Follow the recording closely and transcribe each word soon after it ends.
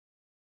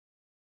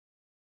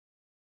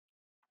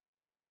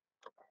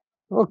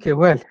Okay,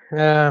 well,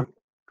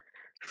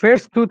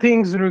 first two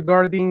things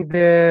regarding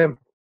the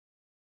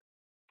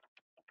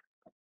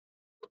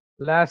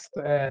last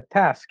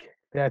task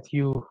that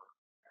you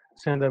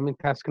sent them in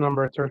task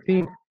number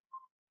 13,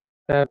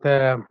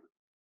 that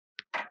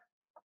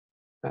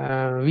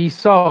we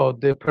saw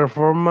the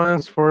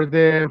performance for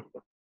the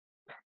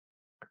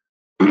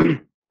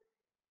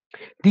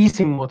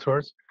DC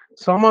motors.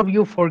 Some of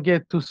you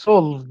forget to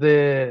solve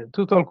the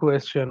total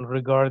question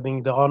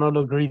regarding the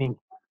analog reading.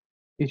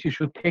 If you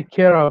should take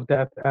care of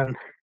that and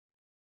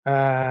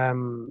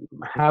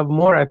have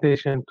more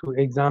attention to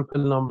example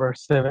number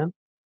 7.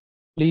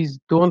 Please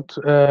don't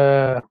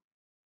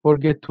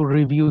forget to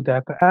review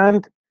that.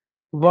 And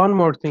one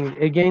more thing,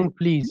 again,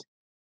 please,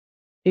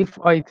 if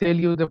I tell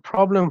you the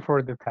problem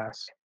for the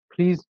task,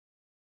 please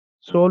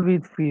solve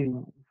it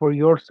for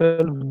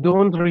yourself.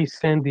 Don't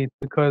resend it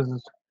because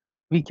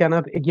we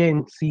cannot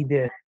again see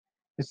the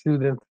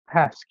student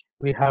task.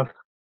 We have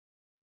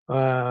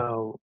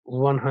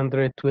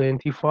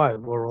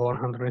 125 or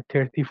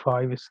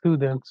 135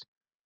 students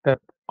that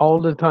all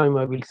the time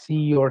I will see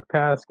your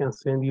task and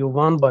send you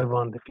one by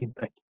one the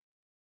feedback.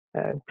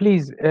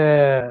 Please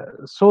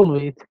solve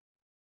it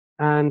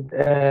and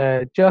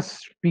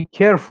just be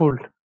careful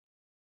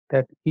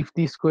that if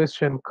this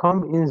question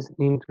comes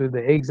into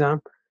the exam,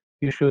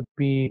 you should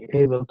be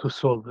able to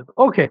solve it.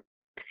 Okay,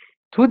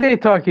 today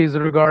talk is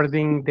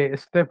regarding the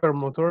stepper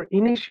motor.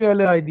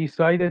 Initially, I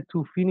decided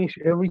to finish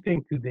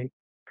everything today,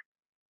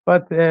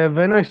 but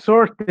when I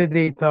sort the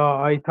data,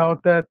 I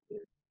thought that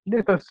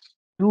let us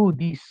do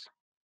this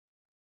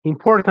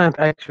important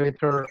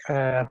actuator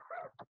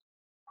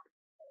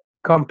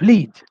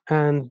complete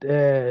and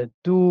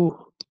do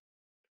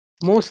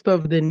most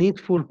of the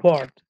needful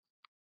part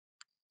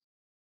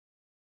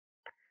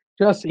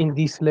just in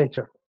this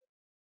lecture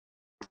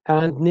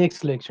and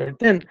next lecture.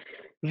 Then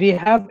we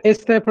have a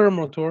stepper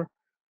motor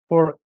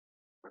for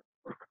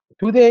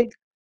today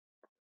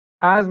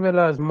as well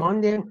as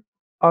Monday.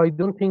 I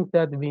don't think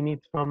that we need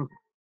some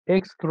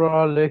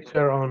extra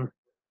lecture on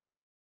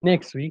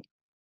next week,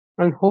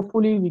 and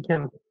hopefully we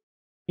can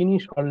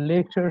finish our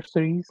lecture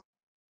series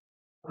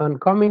on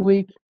coming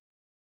week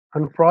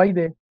on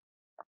Friday.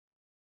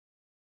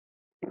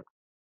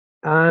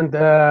 And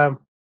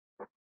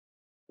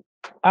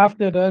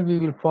after that, we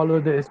will follow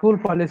the school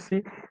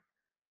policy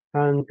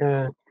and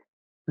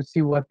to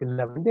see what will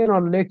happen. Then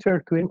our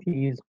lecture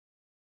 20 is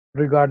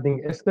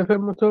regarding stepper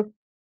motor.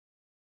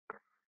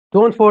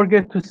 Don't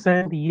forget to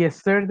send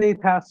yesterday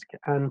task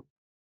and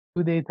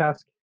today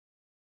task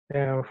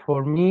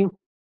for me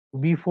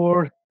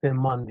before the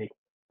Monday.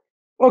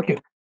 Okay.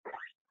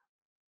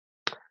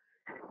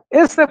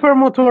 A stepper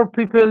motor,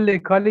 people they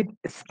call it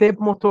step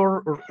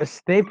motor or a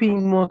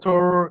stepping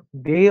motor.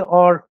 They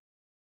are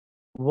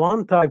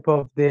one type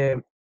of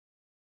the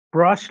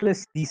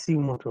brushless DC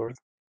motors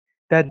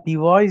that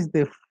divides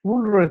the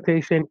full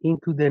rotation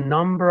into the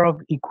number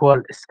of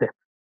equal steps.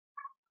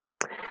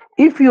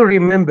 If you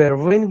remember,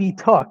 when we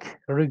talk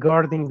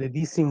regarding the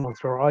DC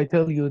motor, I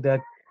tell you that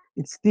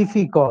it's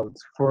difficult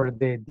for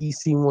the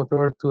DC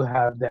motor to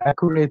have the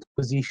accurate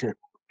position.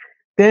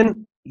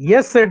 Then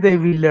yesterday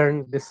we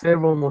learned the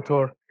servo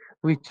motor,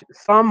 which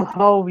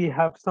somehow we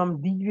have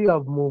some degree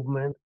of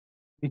movement,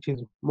 which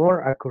is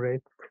more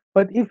accurate.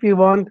 But if you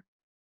want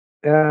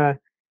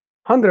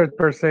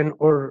 100%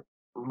 or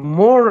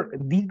more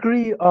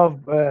degree of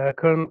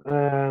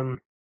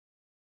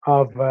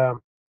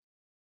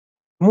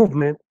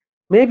movement,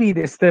 maybe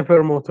the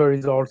stepper motor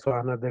is also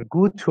another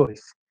good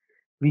choice,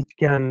 which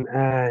can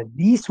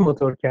this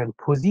motor can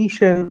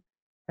position,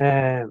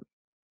 uh,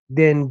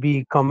 then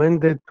be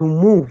commanded to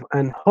move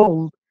and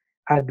hold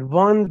at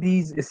one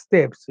these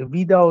steps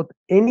without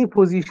any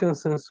position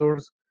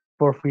sensors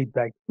for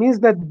feedback. Means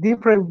that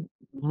different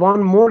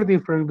one more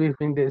different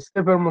between the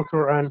stepper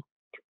motor and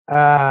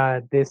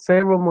the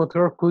servo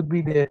motor could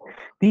be the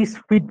this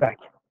feedback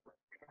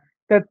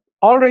that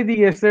already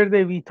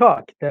yesterday we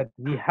talked that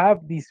we have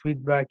this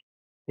feedback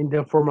in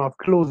the form of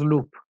closed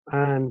loop,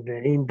 and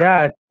in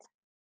that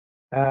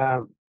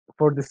uh,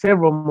 for the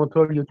servo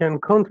motor you can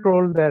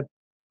control that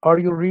are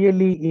you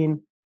really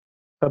in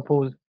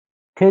suppose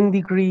 10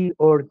 degree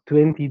or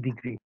 20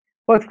 degree.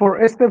 But for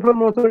a stepper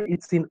motor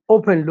it's in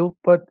open loop,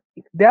 but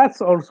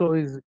that's also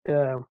is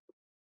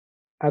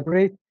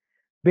accurate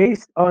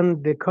based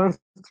on the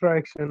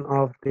construction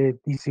of the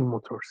DC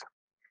motors.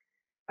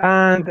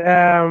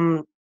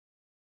 And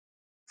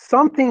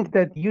something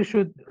that you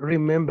should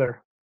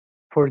remember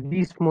for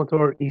this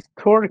motor is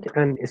torque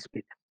and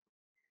speed.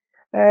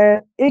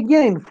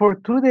 Again, for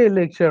today's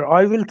lecture,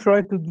 I will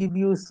try to give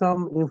you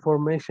some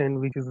information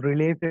which is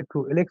related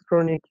to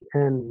electronic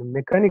and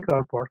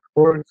mechanical parts,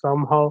 or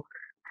somehow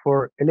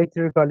for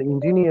electrical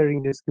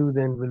engineering, the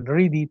student will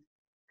read it.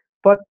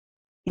 But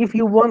if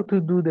you want to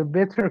do the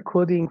better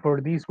coding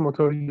for this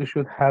motor, you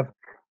should have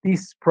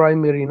this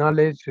primary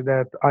knowledge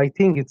that I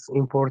think it's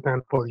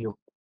important for you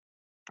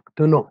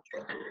to know.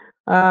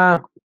 Uh,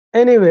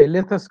 anyway,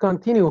 let us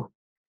continue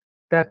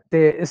that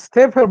the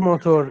stepper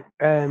motor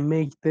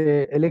make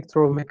the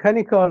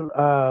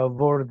electromechanical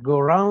world go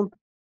round,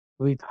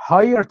 with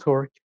higher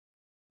torque,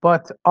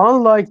 but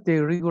unlike the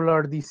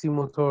regular DC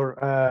motor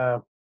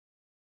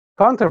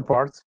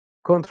counterparts,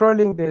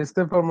 controlling the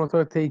stepper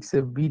motor takes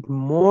a bit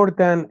more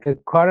than a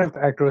current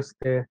across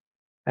the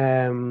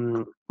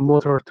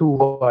motor two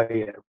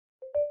wire.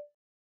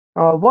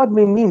 What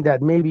may mean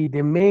that maybe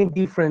the main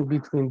difference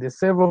between the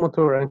servo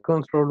motor and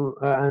control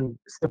and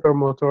stepper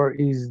motor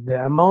is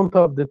the amount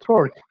of the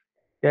torque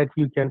that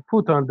you can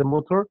put on the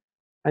motor,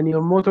 and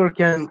your motor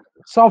can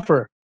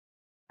suffer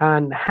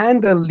and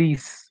handle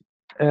this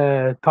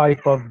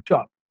type of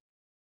job.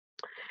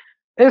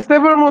 A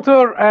stepper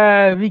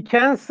motor, we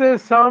can say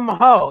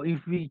somehow,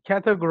 if we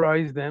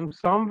categorize them,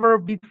 somewhere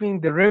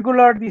between the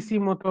regular DC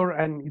motor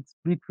and it's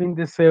between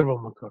the servo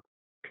motor.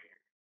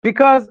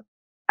 Because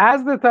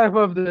as the type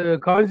of the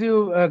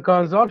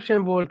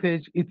consumption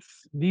voltage,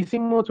 it's DC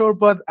motor,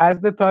 but as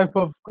the type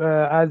of,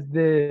 as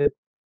the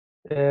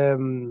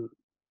um,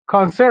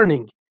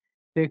 concerning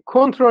the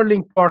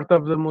controlling part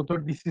of the motor,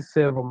 this is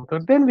servo motor.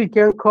 Then we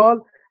can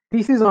call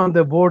this is on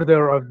the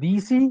border of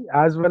DC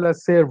as well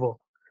as servo.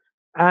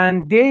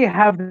 And they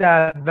have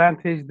the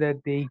advantage that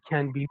they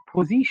can be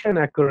positioned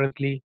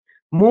accurately,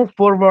 move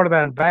forward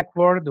and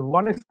backward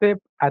one step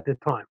at a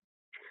time.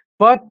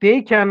 But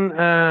they can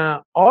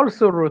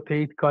also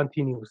rotate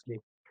continuously.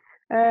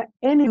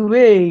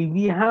 Anyway,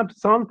 we have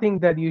something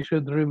that you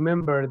should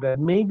remember that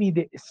maybe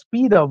the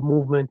speed of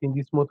movement in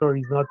this motor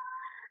is not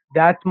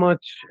that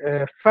much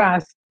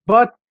fast,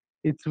 but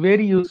it's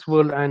very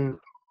useful and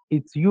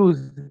it's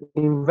used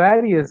in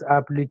various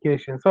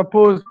applications.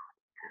 Suppose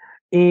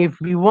if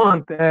we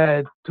want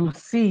to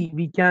see,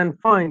 we can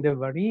find a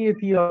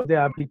variety of the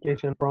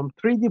application from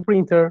 3D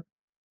printer,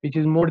 which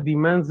is more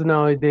demands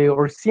nowadays,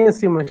 or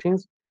CNC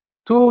machines,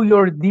 to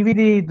your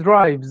DVD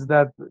drives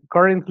that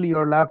currently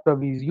your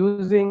laptop is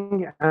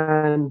using,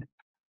 and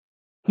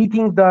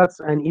heating dots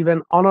and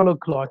even analog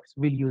clocks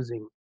will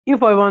using.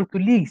 If I want to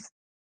list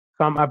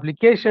some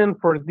application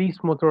for this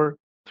motor: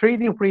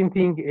 3D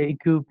printing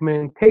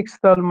equipment,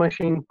 textile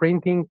machine,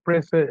 printing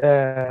presses,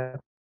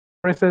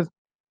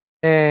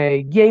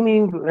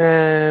 gaming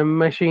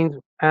machines,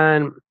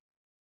 and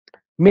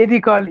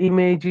medical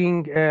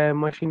imaging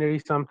machinery,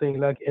 something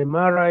like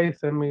MRI,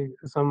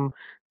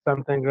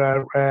 something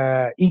like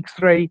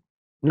X-ray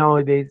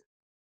nowadays.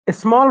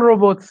 Small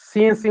robots,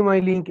 CNC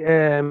milling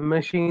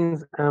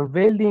machines, and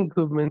welding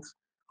equipments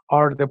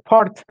are the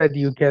parts that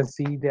you can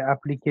see the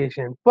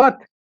application. But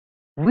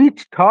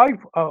which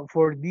type of,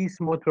 for this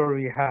motor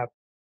we have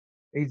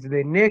is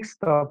the next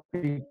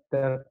topic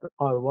that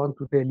I want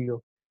to tell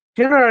you.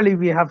 Generally,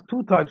 we have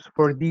two types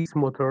for these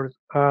motors,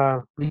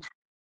 which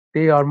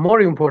they are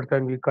more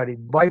important. We call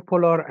it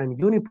bipolar and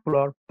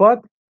unipolar, but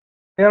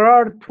there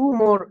are two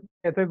more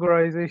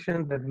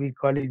categorizations that we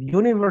call it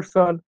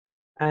universal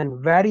and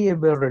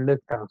variable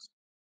reluctance.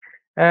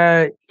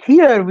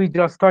 Here we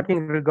just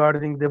talking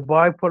regarding the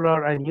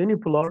bipolar and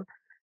unipolar,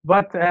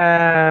 but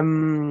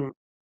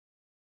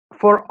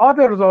for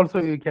others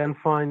also you can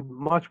find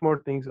much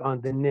more things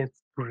on the net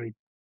to read.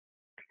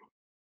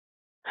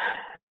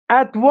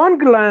 At one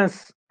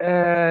glance,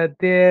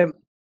 the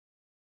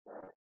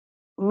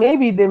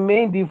maybe the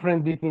main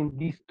difference between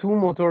these two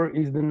motors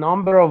is the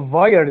number of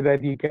wires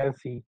that you can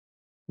see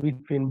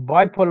between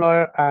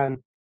bipolar and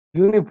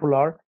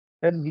unipolar,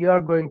 that we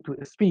are going to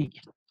speak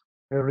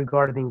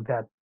regarding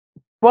that.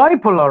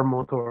 Bipolar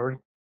motors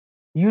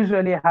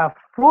usually have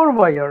four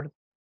wires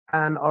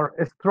and are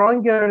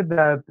stronger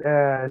than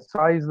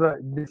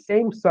the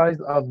same size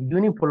of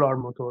unipolar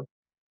motor.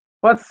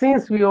 But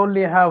since we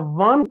only have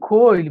one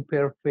coil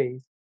per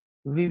phase,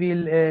 we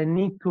will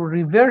need to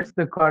reverse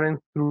the current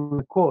through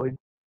the coil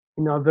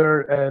in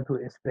order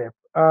to step.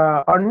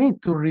 Our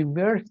need to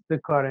reverse the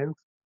currents,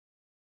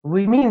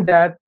 we mean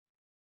that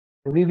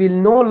we will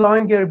no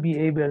longer be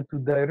able to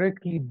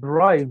directly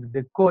drive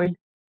the coil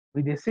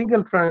with a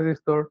single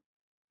transistor,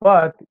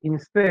 but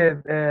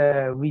instead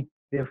with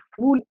the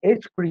full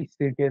H-bridge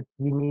circuit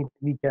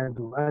we can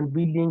do, and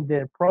building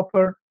the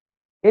proper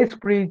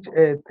H-bridge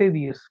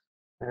tedious,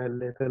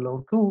 let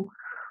alone two,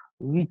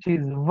 which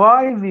is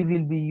why we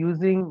will be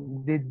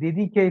using the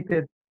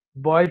dedicated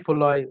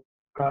bipolar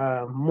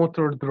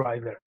motor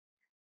driver.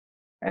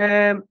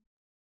 Um,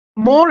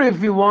 More, if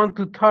we want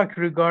to talk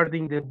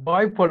regarding the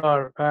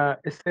bipolar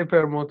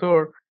stepper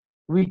motor,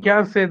 we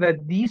can say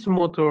that these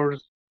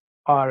motors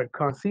are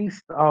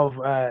consist of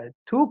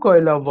two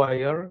coil of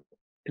wire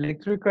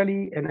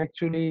electrically and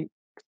actually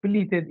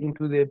splitted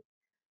into the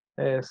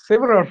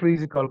several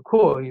physical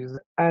coils,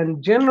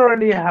 and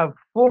generally have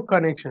four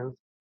connections,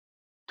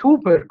 two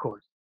per coil.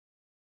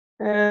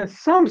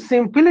 Some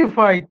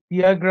simplified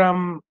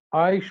diagram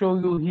I show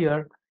you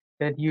here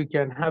that you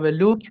can have a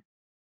look,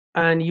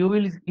 and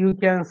you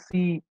can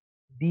see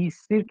the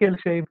circle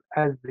shape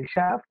as the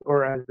shaft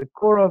or as the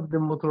core of the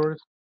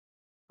motors,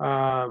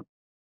 uh,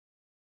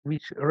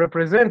 which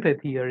represented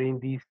here in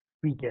this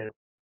figure.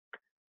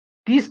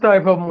 This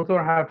type of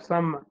motor have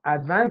some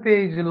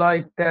advantage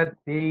like that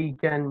they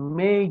can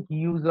make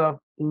use of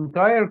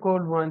entire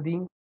coil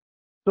winding,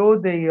 so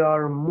they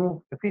are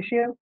more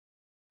efficient,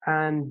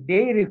 and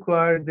they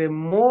require the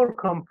more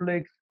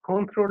complex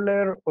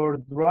controller or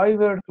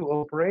driver to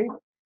operate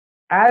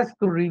as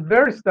to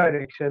reverse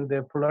direction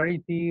the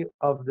polarity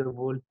of the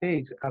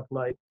voltage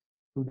applied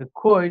to the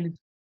coils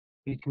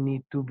which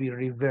need to be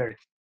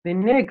reversed. The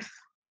next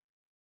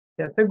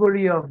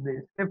category of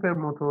the stepper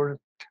motors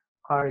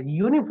are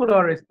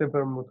unipolar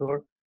stepper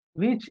motor,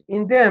 which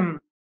in them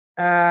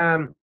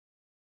um,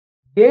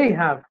 they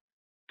have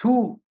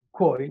two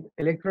coils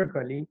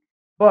electrically,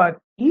 but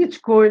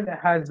each coil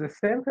has a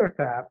center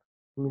tap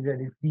that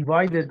is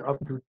divided up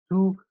to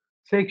two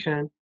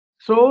sections.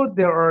 So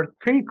there are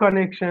three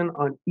connections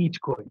on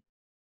each coil.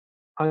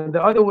 On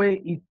the other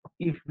way,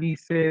 if we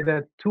say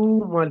that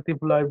 2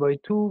 multiplied by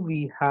 2,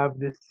 we have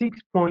the 6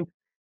 point,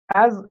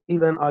 as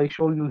even I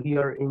show you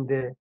here in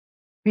the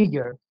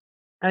figure.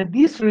 And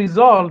this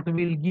result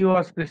will give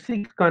us the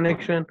 6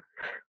 connection.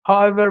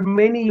 However,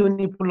 many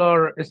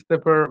unipolar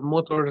stepper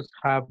motors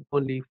have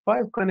only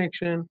 5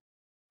 connection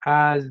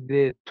as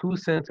the two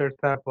center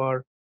tap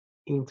are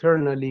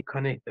internally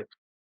connected.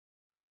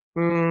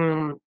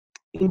 Mm,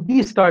 in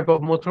this type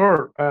of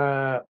motor,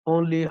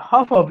 only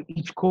half of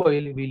each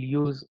coil will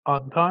use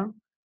on time,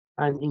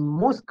 and in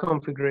most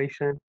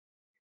configuration,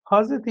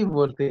 positive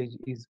voltage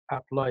is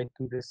applied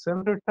to the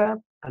center tap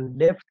and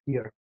left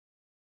here,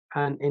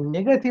 and a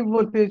negative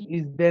voltage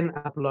is then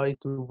applied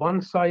to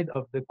one side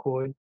of the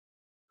coil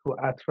to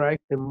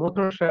attract the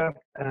motor shaft,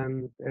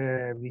 and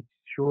which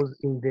shows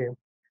in the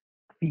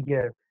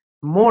figure.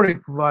 More if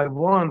I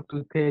want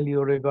to tell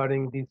you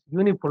regarding these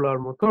unipolar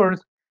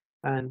motors,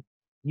 and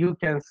you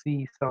can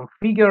see some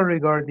figure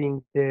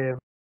regarding the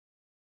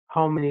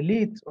how many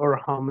leads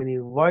or how many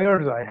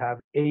wires I have,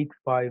 8,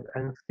 5,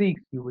 and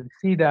 6. You will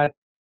see that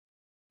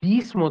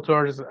these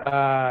motors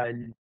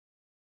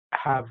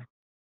have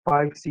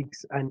 5,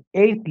 6, and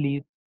 8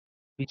 leads,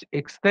 which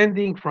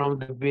extending from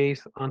the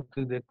base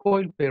onto the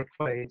coil per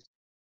phase.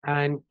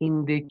 And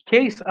in the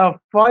case of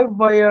 5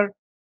 wire,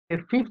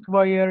 the fifth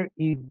wire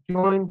is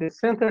join the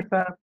center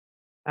tap,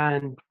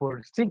 and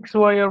for 6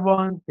 wire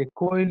one, the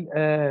coil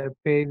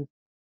pairs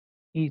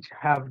each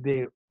have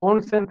their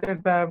own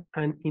center tap,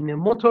 and in a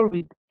motor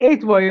with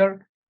 8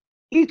 wire,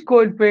 each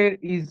coil pair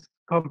is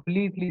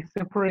completely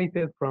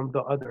separated from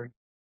the other,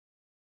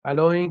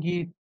 allowing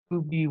it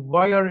to be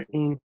wired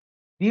in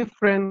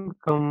different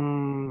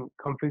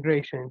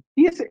configuration.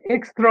 This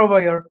extra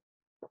wire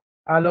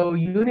allow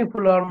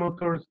unipolar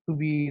motors to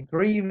be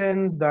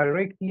driven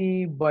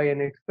directly by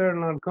an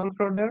external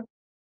controller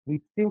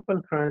with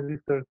simple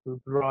transistors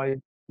to drive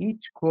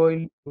each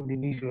coil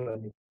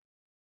individually.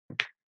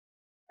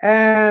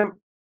 Um,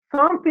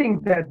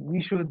 Something that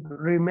we should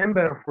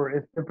remember for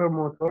a stepper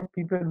motor,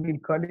 people will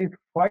call it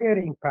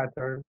firing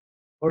pattern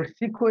or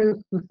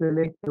sequence to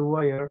select the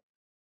wire,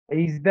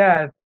 is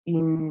that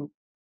in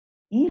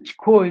each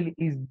coil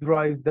is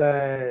drive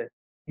the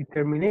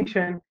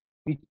determination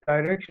which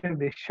direction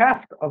the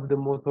shaft of the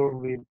motor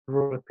will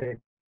rotate.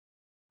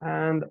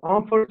 And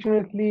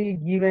unfortunately,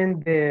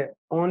 given the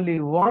only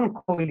one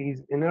coil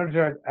is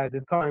energized at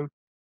the time,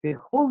 the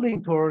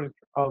holding torque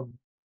of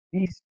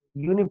this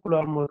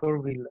unipolar motor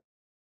will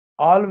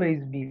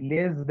always be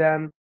less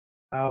than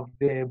of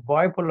the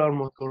bipolar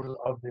motors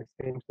of the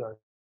same size.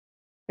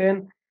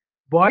 Then,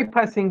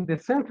 bypassing the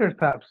center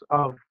taps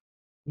of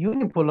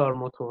unipolar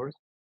motors,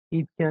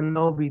 it can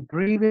now be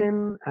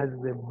driven as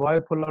the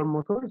bipolar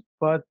motors,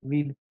 but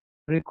will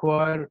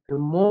require a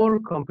more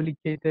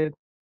complicated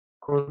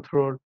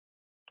control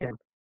scheme.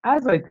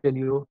 As I tell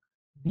you,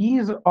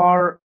 these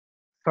are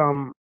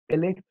some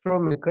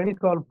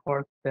electromechanical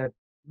parts that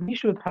we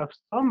should have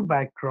some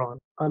background.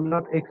 I'm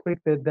not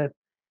expected that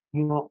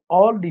you know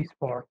all these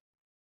parts,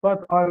 but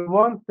I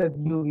want that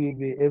you will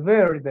be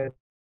aware that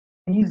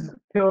this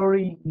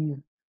theory is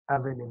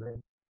available.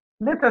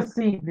 Let us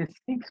see the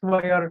 6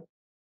 wire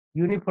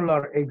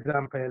unipolar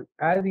example.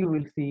 As you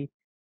will see,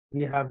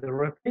 we have the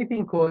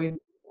rotating coil,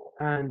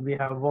 and we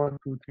have one,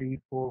 two, three,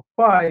 four,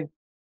 five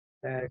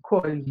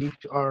coils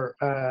which are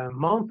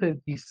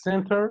mounted this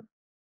center.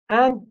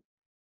 And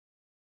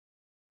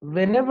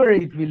whenever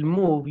it will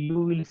move, you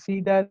will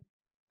see that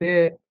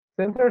the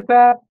center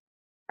tap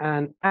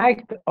and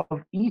act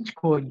of each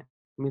coil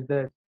means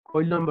that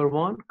coil number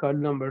one, coil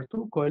number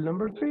two, coil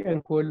number three,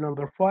 and coil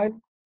number five,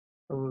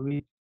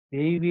 which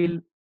they will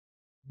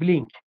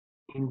blink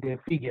in the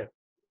figure.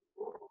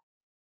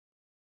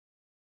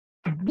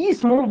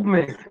 This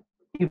movement,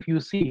 if you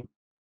see,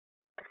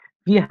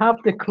 we have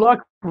the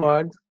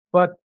clockwise,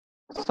 but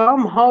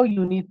somehow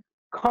you need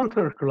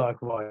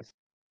counterclockwise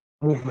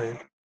movement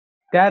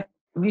that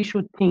we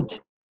should think.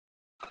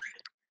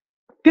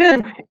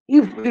 Then,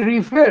 if we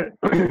refer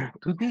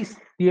to this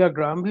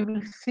diagram, we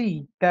will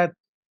see that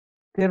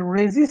the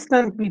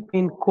resistance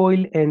between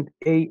coil and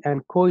A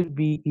and coil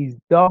B is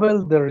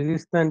double the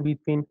resistance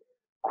between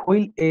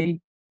coil A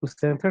to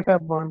center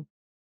tap 1,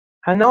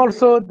 and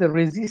also the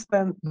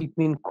resistance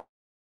between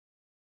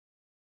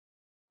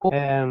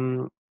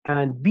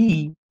and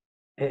B,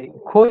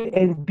 coil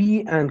end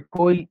B and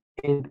coil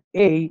end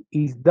A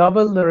is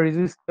double the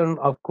resistance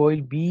of coil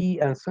B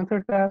and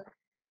center tap,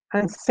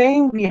 And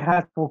same we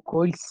had for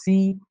coil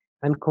C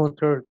and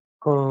coil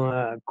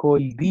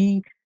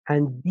D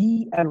and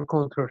D and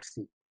counter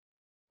C.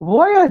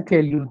 Why I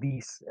tell you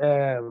this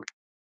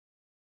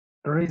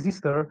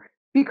resistor?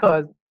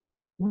 Because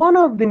one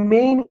of the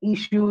main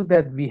issue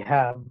that we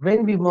have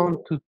when we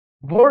want to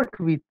work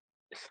with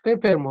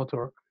stepper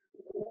motor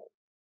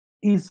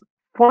is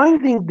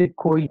finding the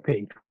coil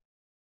pair.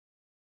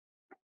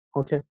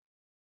 Okay,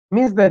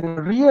 means that in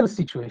real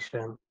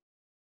situation,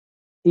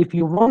 if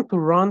you want to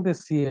run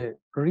the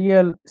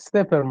real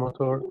stepper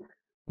motor,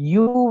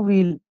 you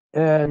will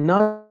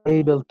not be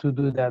able to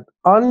do that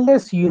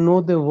unless you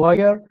know the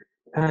wire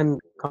and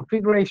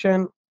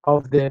configuration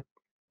of the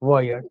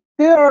wire.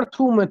 There are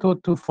two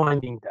methods to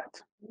finding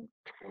that.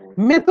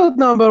 Method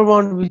number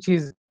one, which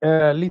is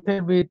a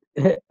little bit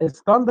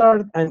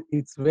standard and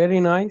it's very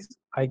nice,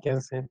 I can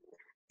say,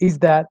 is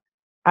that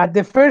at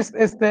the first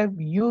step,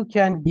 you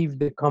can give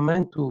the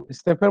command to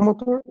stepper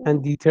motor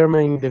and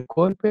determine the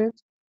coil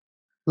pairs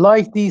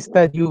like this,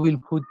 that you will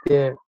put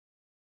the,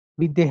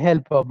 with the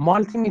help of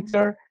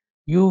multimeter,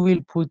 you will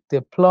put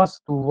the plus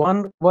to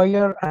one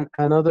wire and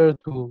another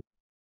to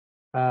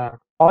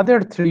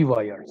other three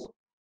wires.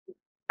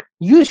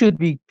 You should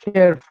be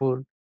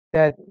careful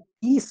that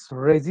this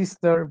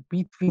resistor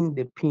between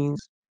the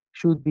pins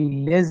should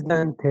be less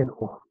than 10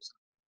 ohms.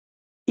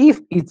 If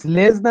it's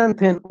less than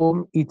 10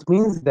 ohm, it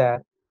means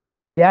that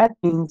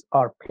pins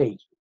are paid.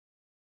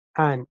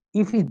 And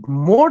if it's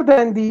more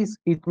than this,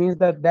 it means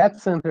that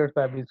center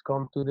tab is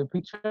come to the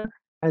picture,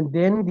 and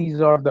then these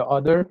are the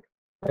other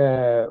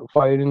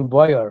firing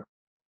wire.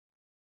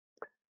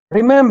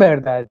 Remember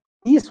that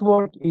this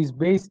work is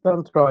based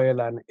on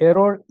trial and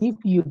error. If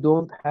you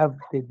don't have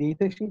the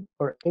datasheet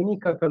or any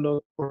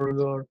catalog for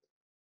your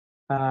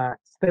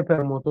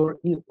stepper motor,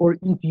 or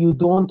if you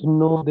don't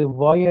know the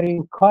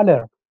wiring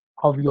color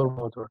of your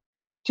motor.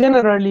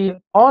 Generally,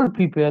 all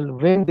people,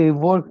 when they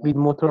work with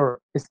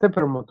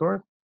stepper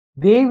motor,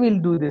 they will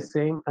do the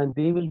same and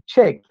they will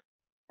check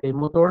the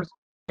motors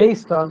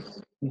based on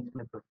this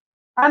method.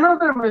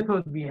 Another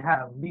method we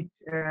have, which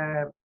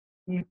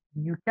if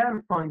you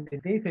can find the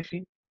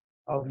datasheet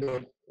of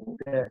your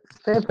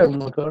stepper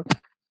motor,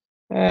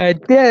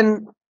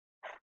 then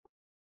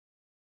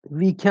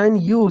we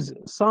can use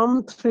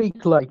some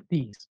trick like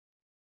this,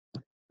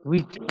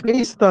 which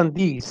based on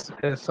this,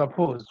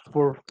 suppose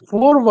for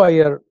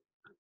 4-wire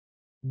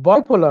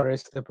bipolar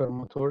stepper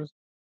motors,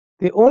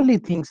 the only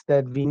things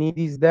that we need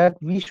is that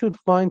we should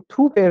find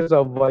two pairs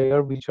of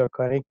wire which are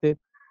connected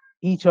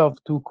each of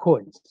two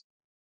coils.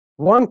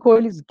 One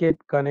coil is get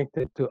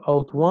connected to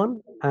out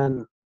 1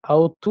 and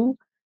out 2,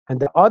 and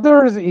the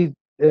others is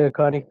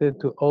connected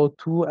to out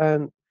 2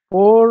 and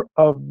 4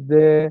 of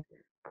the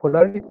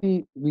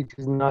polarity, which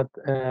is not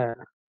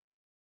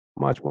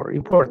much more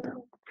important.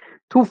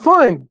 To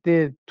find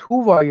the two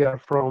wire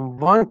from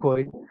one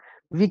coil,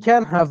 we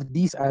can have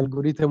this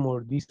algorithm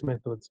or these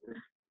methods.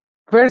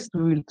 First,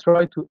 we will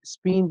try to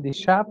spin the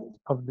shaft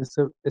of the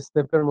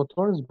stepper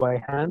motors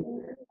by hand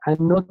and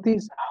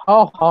notice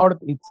how hard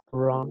it's to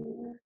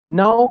run.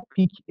 Now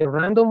pick a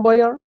random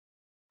wire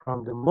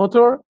from the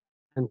motor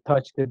and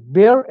touch the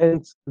bare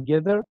ends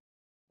together.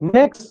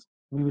 Next,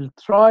 we will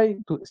try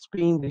to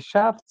spin the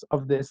shafts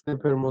of the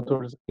stepper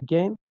motors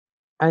again.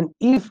 And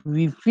if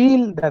we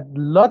feel that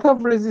lot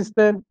of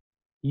resistance,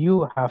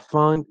 you have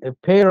found a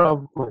pair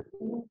of motor.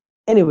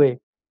 Anyway,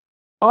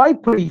 I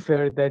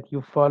prefer that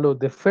you follow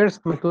the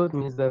first method,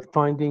 means that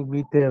finding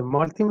with the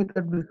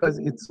multimeter, because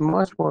it's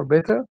much more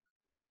better,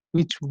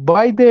 which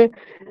by the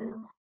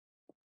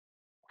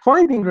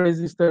finding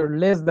resistor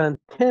less than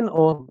 10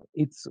 ohm,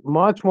 it's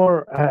much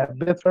more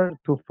better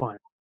to find.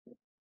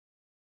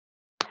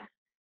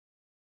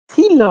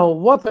 Till now,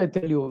 what I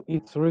tell you,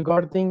 it's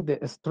regarding the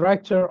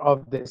structure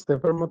of the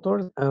stepper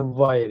motors and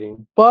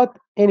wiring. But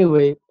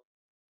anyway,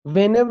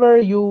 whenever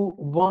you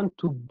want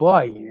to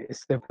buy a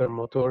stepper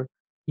motor,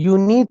 you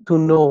need to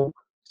know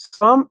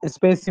some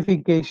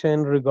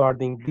specification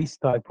regarding this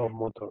type of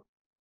motor.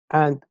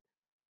 And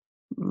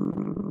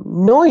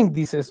knowing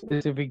this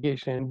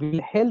specification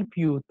will help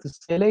you to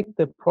select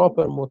the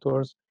proper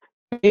motors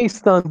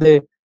based on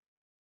the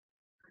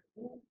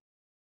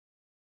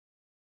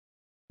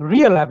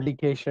real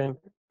application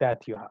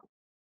that you have.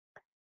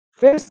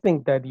 First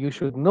thing that you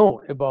should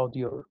know about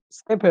your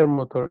stepper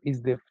motor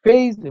is the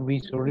phase,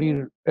 which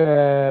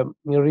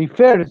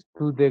refers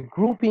to the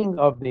grouping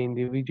of the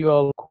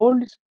individual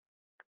coils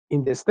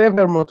in the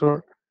stepper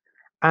motor.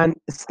 And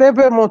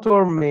stepper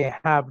motor may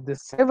have the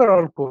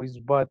several coils,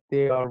 but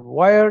they are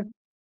wired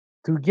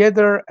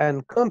together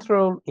and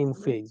controlled in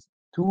phase.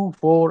 2,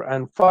 4,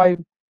 and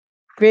 5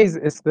 phase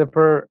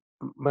stepper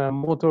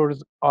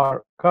motors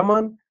are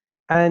common,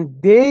 and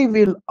they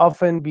will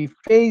often be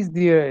phase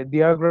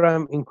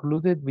diagram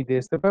included with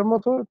the stepper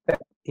motor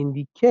that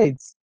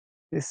indicates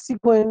the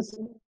sequence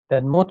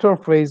that motor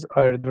phase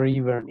are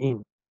driven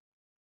in.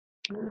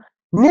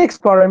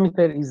 Next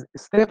parameter is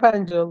step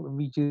angle,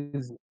 which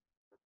is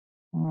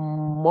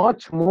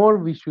much more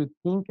we should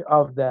think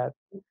of that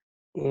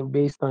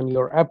based on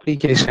your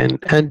application.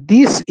 And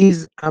this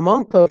is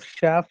amount of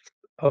shaft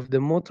of the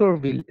motor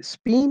will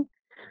spin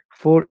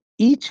for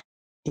each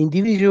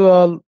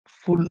individual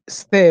full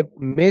step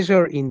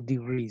measured in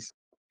degrees.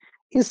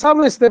 In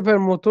some stepper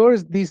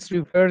motors, this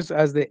refers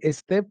as the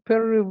step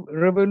per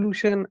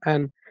revolution,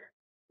 and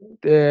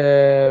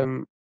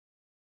um,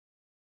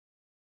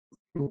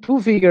 two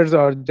figures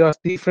are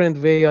just different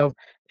way of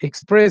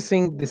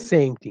expressing the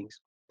same things.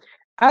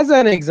 As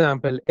an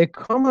example, a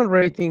common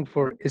rating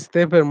for a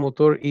stepper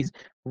motor is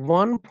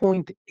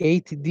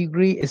 1.8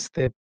 degree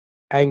step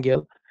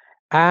angle,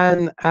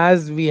 and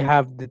as we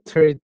have the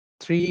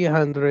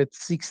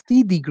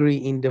 360 degree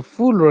in the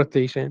full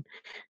rotation,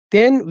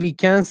 then we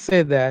can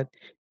say that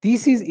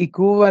this is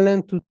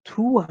equivalent to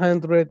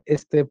 200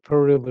 step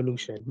per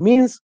revolution.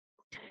 Means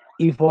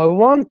if I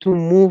want to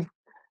move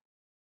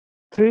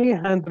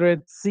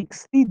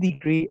 360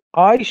 degree,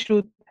 I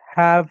should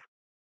have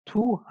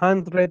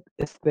 200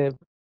 steps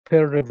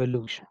per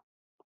revolution.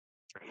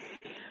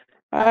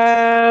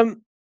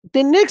 Um,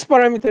 the next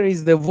parameter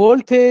is the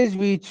voltage,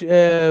 which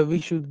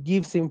we should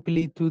give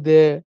simply to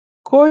the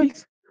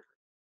coils.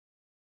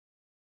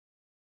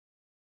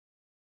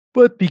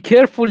 But be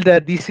careful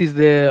that this is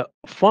the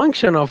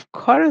function of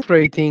current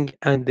rating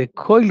and the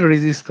coil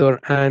resistor,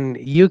 and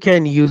you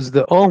can use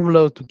the Ohm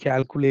law to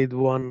calculate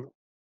one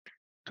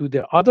to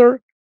the other.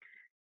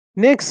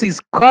 Next is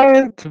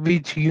current,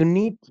 which you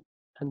need,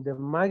 and the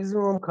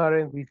maximum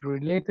current which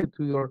related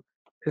to your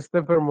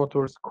stepper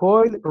motor's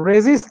coil.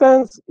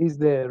 Resistance is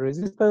the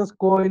resistance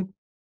coil.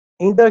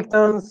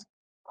 Inductance,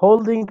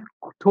 holding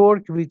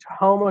torque, which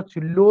how much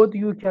load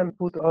you can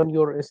put on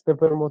your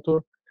stepper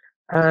motor,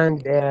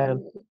 and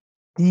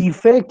the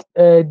effect,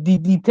 the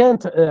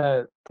detent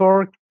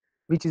torque,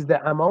 which is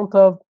the amount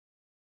of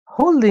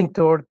holding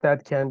torque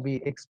that can be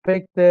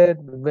expected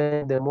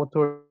when the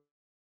motor is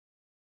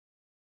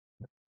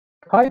moving, and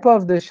type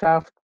of the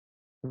shaft,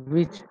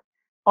 which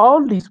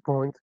all these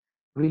points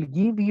will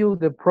give you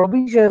the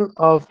provision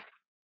of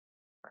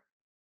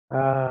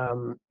a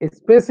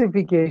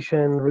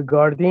specification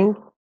regarding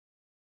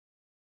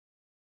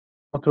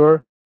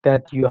motor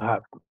that you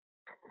have.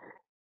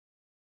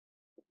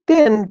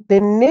 Then the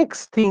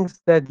next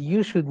things that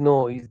you should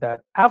know is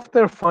that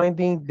after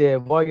finding the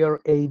wire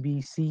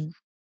ABC,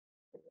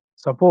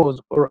 suppose,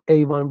 or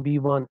A1,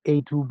 B1,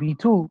 A2,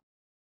 B2,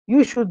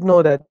 you should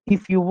know that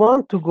if you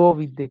want to go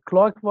with the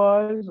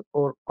clockwise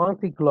or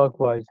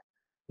anti-clockwise,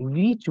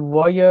 which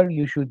wire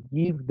you should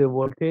give the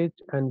voltage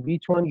and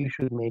which one you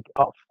should make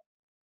off.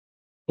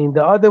 In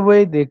the other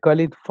way, they call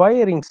it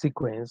firing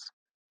sequence.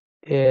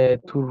 To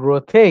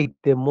rotate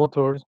the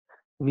motors,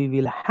 we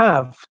will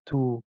have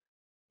to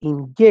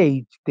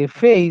engage the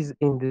phase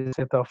in the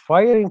set of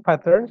firing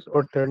patterns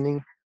or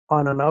turning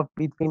on and off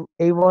between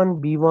A1,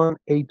 B1,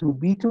 A2,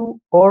 B2,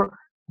 or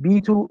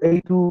B2,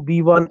 A2,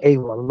 B1,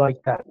 A1,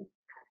 like that.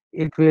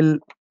 It will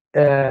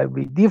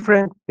be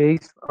different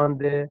based on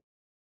the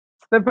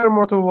stepper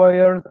motor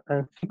wires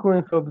and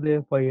sequence of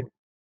the wire.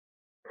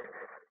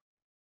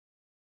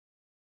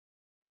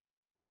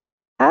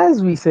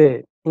 As we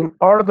say in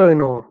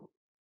Arduino,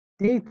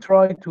 they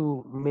try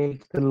to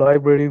make the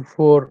library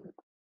for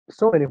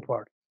so many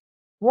parts.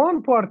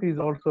 One part is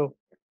also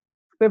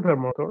stepper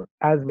motor,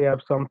 as we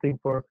have something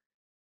for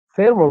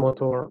servo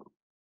motor.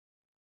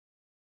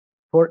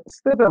 For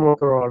stepper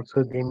motor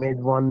also, they made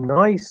one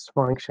nice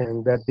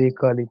function that they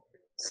call it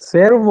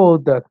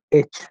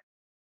servo.h.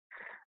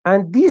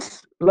 And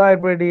this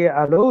library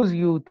allows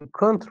you to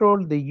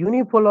control the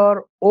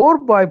unipolar or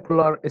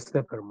bipolar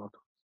stepper motor.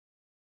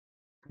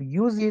 To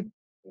use it,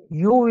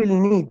 you will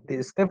need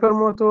the stepper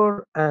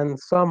motor and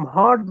some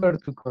hardware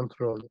to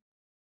control it.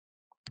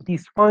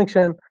 This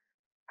function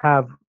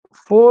have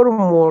four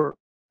more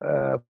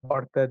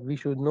parts that we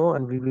should know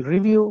and we will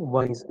review.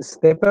 One is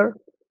stepper,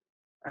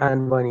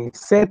 and one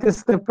is set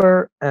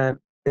stepper, and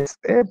a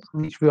step,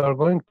 which we are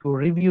going to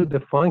review the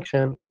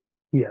function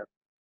here.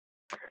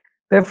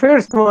 The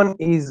first one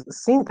is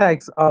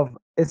syntax of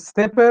a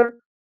stepper,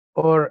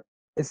 or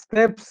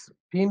steps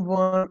pin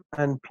 1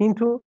 and pin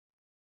 2,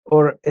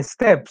 or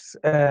steps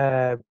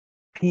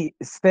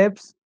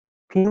steps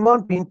pin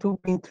 1, pin 2,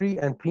 pin 3,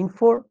 and pin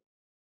 4,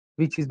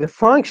 which is the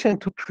function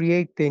to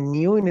create a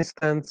new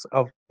instance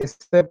of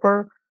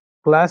stepper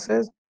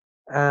classes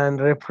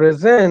and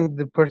represent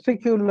the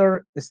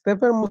particular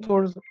stepper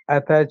motors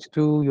attached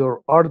to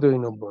your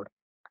Arduino board.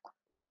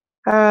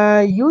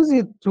 Use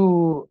it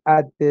to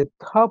at the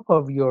top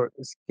of your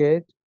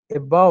sketch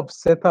above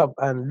setup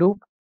and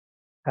loop.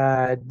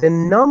 The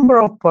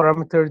number of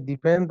parameters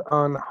depend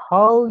on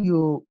how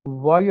you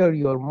wire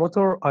your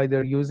motor,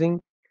 either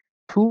using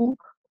 2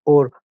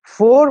 or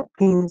 4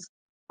 pins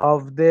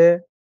of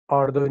the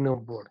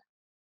Arduino board.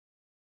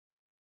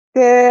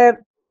 The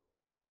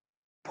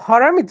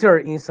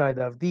parameter inside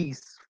of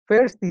this,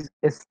 first is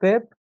a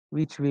step,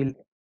 which will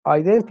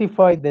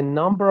identify the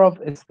number of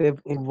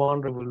steps in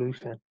one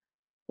revolution.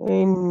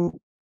 In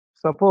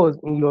suppose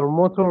in your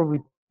motor,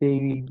 they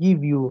will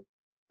give you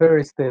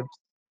per steps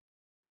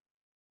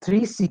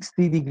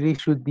 360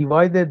 degrees should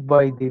divided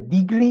by the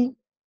degree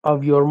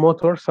of your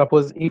motor.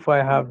 Suppose if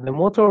I have the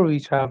motor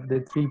which have the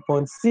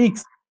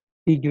 3.6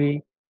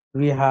 degree,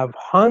 we have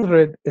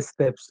 100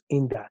 steps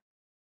in that.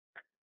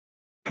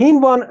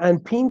 Pin 1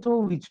 and pin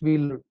 2, which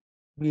will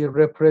be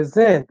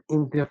represent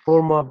in the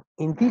form of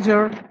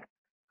integer,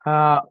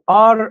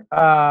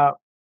 are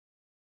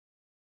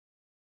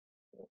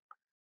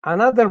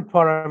another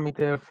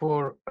parameter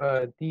for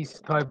this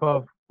type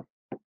of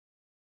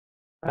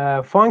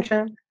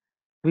function,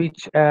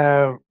 which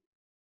are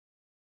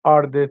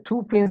the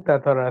two pins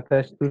that are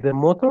attached to the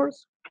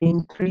motors.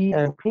 Pin 3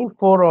 and pin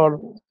 4 are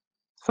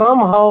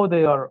somehow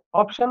they are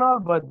optional,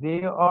 but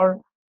they are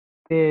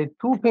the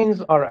two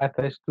pins are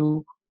attached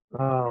to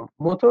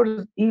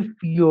motors if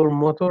your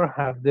motor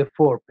have the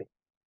 4 pin.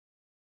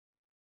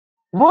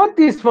 What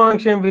this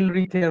function will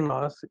return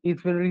us,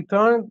 it will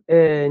return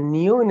a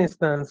new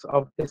instance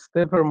of a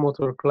stepper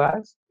motor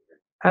class.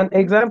 An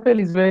example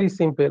is very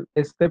simple.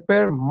 A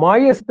stepper,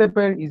 my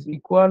stepper is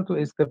equal to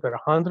a stepper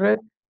 100,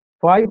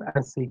 5,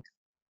 and 6.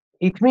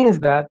 It means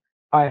that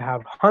I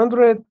have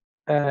 100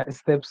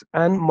 steps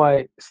and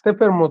my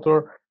stepper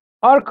motor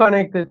are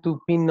connected to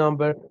pin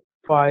number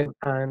 5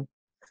 and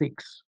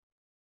 6.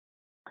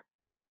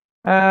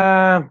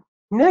 Uh,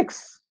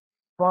 Next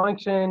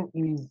function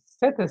is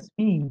set a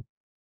speed,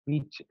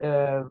 which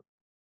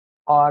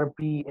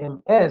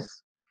RPMs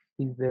is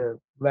the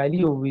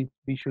value which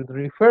we should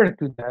refer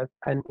to that.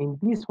 And in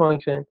this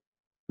function,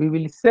 we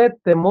will set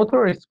the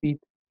motor speed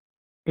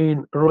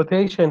in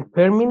rotation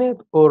per minute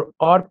or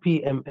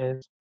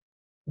RPMs.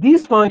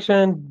 This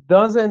function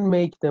doesn't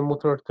make the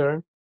motor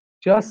turn,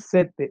 just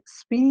set the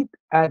speed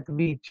at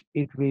which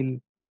it will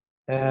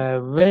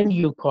when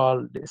you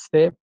call the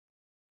step.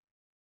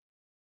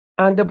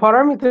 And the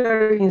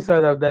parameter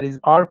inside of that is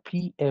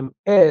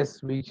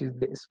RPMs, which is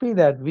the speed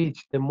at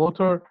which the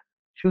motor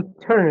should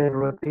turn in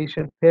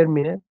rotation per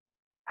minute,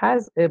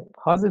 has a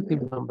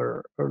positive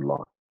number or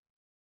line.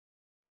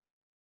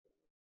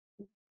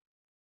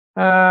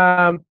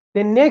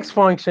 The next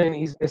function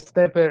is a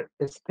steps,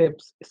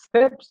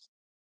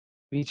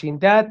 which in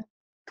that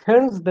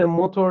turns the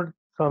motor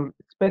some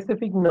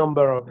specific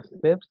number of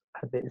steps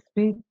at the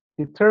speed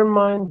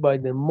determined by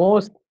the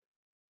most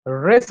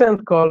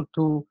recent call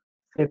to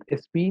set a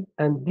speed,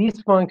 and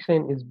this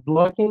function is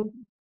blocking.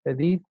 That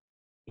is,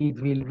 it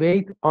will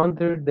wait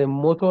until the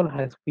motor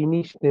has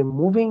finished the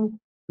moving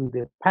to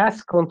the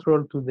pass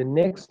control to the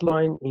next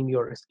line in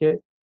your scale.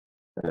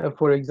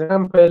 For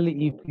example,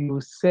 if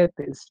you set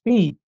the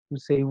speed to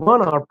say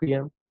 1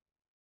 RPM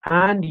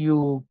and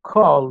you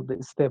call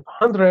the step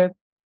 100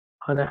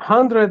 on a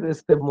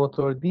 100-step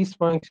motor, this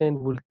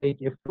function will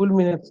take a full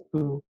minute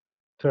to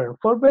turn.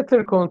 For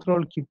better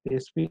control, keep the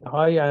speed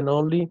high and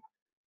only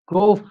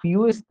go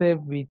few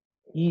steps with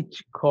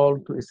each call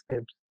to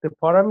steps. The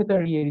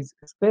parameter here is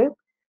step,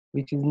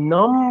 which is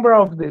number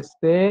of the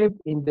step.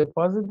 In the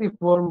positive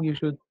form, you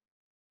should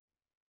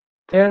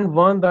turn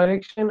one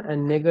direction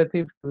and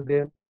negative to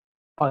the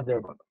other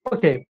one.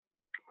 Okay,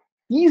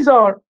 these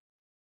are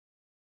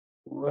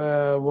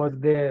was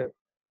the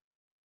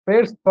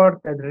first part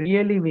that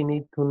really we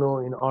need to know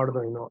in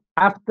Arduino.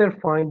 After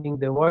finding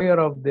the wire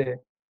of the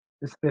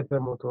stepper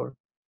motor,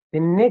 the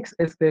next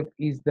step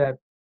is that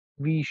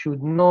we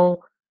should know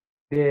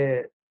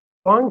the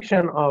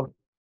function of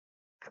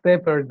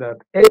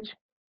stepper.h.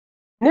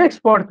 Next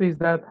part is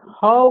that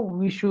how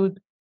we should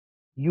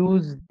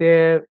use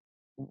the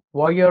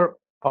wire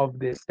of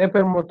the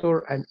stepper motor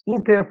and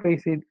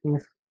interface it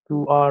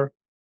into our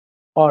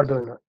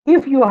Arduino.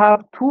 If you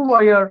have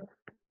two-wire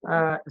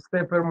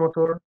stepper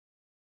motor,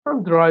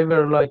 some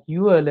driver like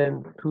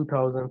ULN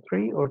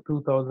 2003 or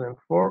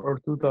 2004 or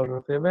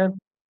 2007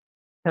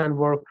 can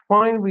work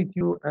fine with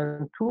you,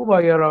 and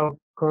two-wire of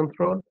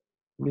control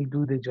will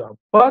do the job.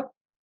 But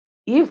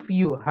if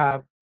you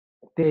have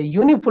the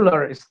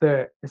unipolar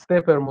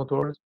stepper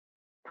motors,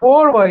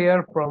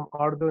 four-wire from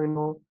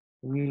Arduino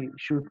we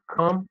should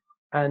come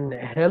and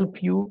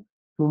help you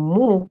to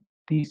move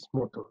this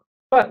motor.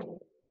 But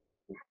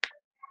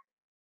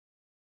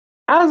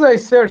as I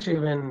searched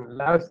even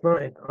last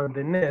night on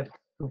the net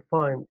to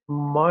find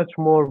much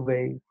more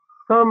ways,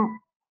 some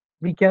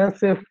we can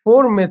say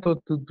four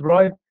methods to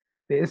drive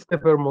the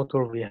stepper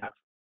motor we have.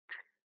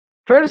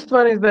 First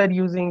one is that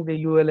using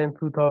the ULN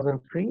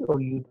 2003 or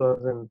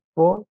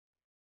U2004.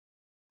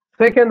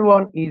 Second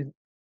one is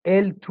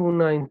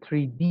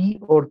L293D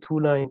or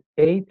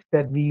 298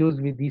 that we use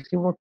with DC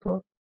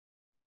motor.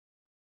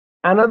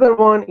 Another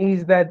one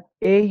is that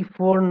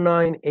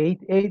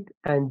A4988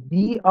 and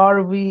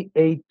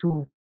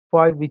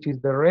DRV825, which is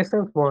the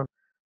recent one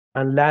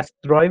and last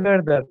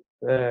driver that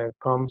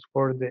comes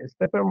for the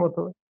stepper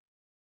motor.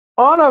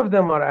 All of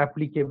them are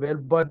applicable,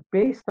 but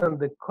based on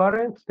the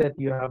currents that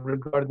you have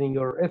regarding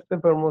your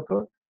stepper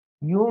motor,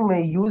 you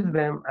may use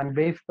them, and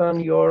based on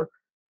your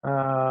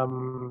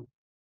um,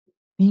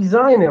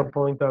 designer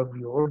point of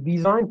view or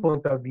design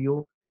point of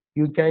view,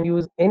 you can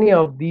use any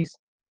of these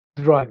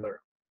driver.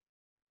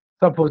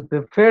 Suppose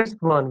the first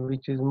one,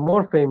 which is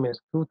more famous,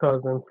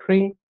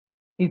 2003,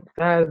 it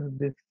has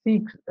the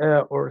 6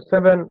 or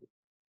 7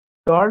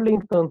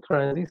 Darlington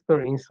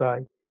transistor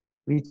inside,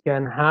 which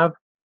can have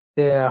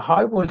the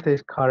high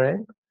voltage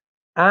current.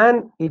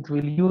 and it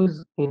will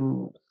use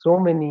in so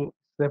many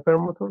stepper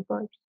motor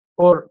types,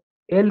 or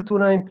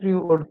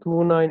L293 or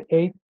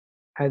 298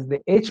 as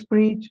the H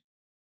bridge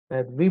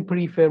that we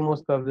prefer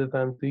most of the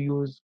time to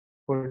use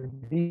for the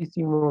DC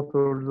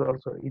motors.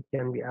 Also, it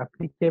can be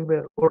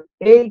applicable, or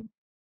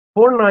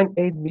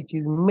A498, which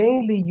is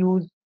mainly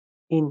used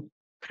in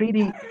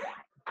 3D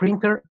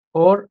printer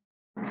or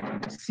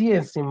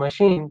CNC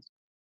machines,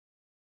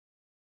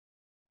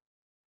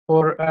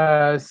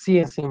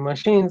 CNC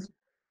machines,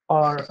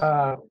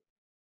 or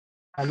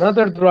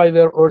another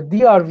driver, or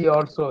DRV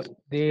also.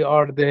 They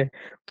are the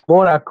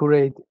more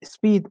accurate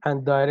speed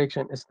and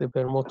direction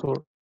stepper motor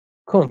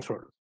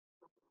control.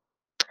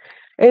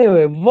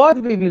 Anyway, what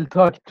we will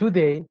talk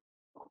today,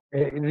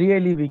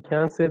 really we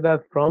can say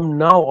that from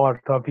now our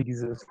topic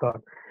is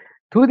start.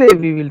 Today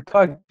we will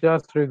talk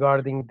just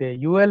regarding the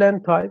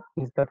ULN type,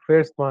 is the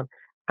first one,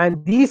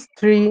 and these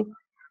three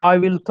I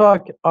will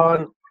talk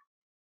on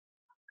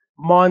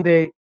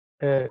Monday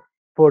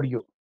for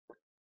you.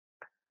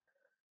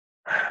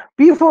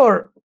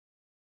 Before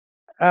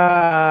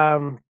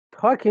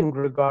talking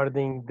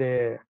regarding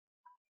the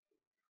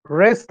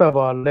rest of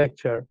our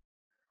lecture,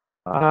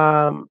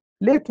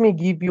 let me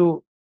give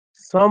you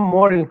some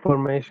more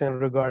information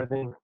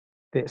regarding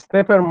the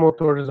stepper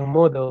motors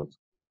models,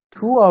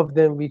 two of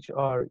them which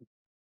are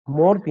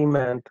more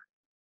demand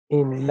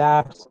in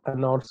labs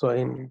and also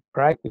in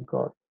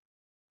practical.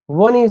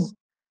 One is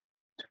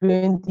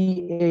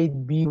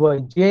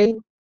 28BYJ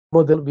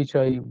model, which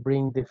I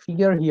bring the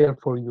figure here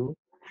for you.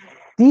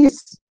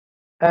 This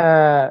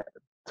uh,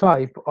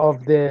 type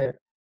of the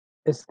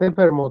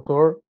stepper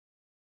motor,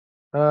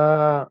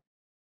 uh,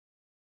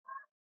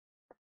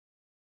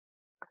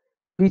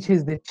 which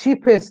is the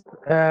cheapest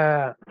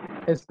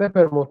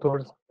stepper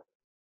motors,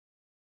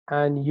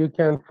 and you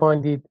can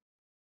find it.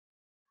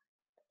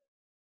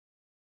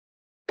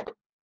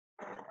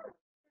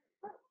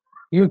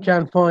 You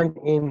can find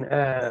in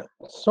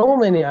so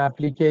many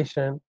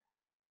applications.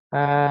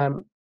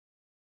 Um,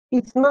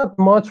 it's not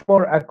much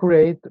more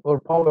accurate or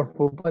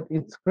powerful, but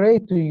it's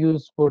great to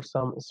use for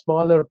some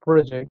smaller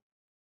projects.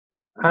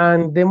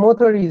 And the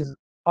motor is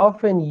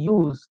often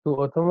used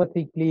to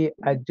automatically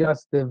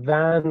adjust the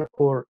fan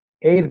or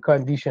air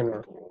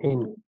conditioner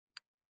in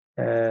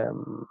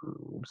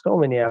so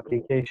many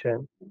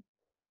applications.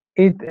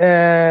 It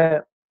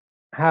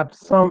have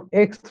some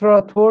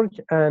extra torque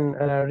and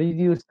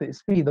reduce the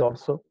speed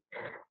also.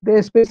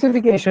 The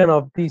specification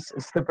of this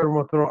stepper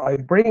motor I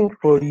bring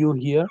for you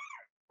here,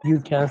 you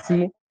can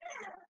see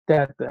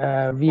that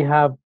we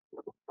have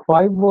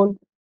 5-volt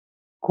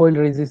coil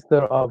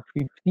resistor of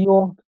 50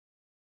 ohm.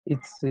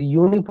 It's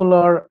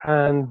unipolar,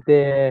 and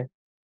the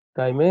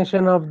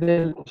dimension of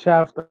the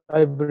shaft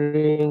I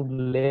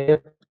bring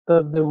left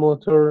of the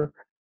motor.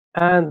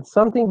 And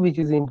something which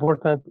is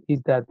important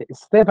is that the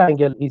step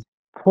angle is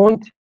zero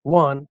point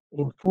 0.1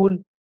 in full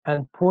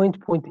and zero point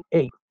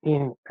 0.8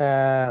 in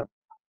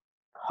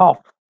half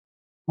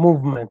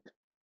movement.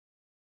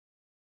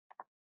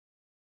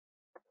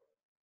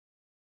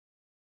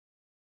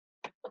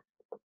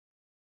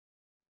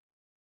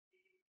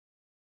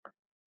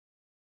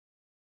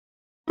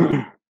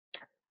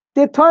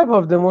 The type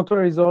of the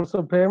motor is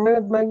also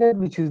permanent magnet,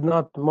 which is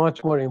not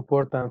much more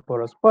important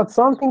for us. But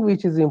something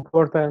which is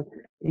important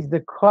is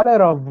the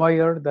color of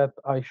wire that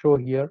I show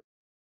here.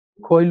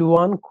 Coil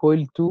 1,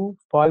 coil 2,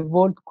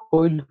 5-volt,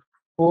 coil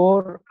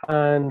 4,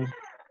 and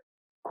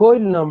coil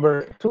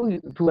number 2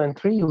 and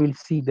 3. You will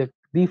see the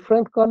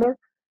different color,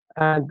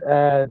 and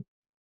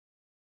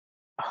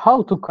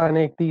how to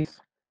connect this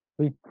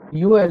with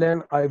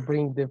ULN. I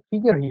bring the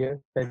figure here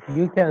that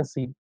you can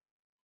see.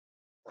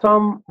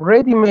 Some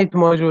ready-made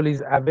module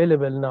is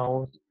available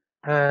now,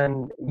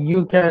 and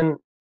you can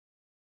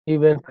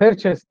even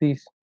purchase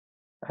this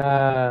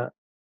uh,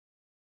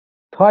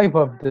 type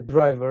of the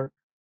driver,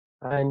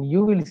 and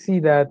you will see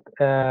that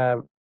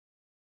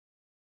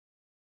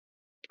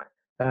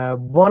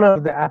one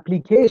of the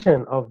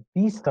application of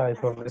this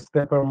type of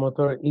stepper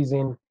motor is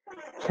in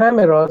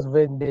cameras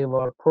when they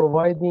were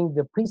providing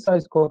the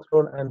precise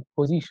control and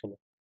positioning.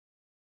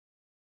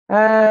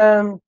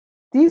 Um,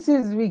 this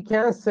is, we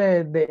can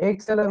say, the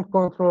excellent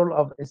control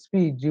of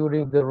speed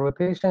during the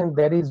rotation.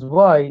 That is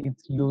why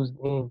it's used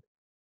in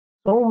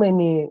so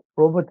many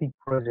robotic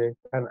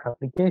projects and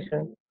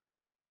applications.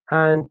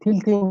 And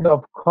tilting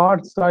of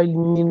card style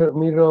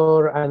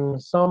mirror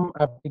and some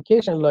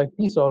application like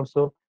this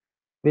also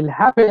will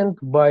happen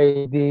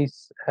by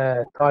this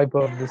type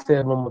of the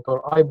servo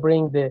motor. I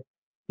bring the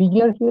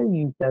figure here.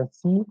 You can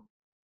see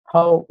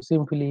how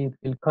simply it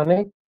will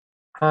connect.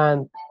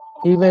 And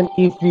even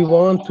if we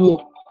want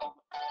to,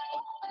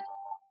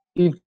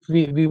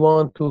 we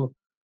want to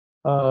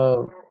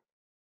uh,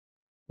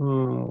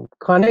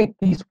 connect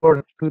this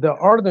port to the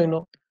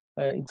Arduino,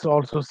 it's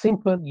also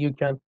simple. You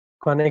can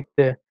connect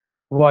the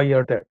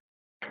wire there.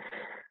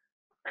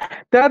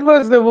 That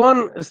was the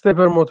one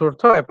stepper motor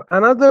type.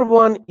 Another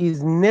one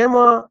is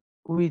NEMA,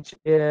 which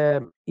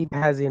it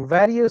has in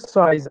various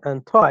size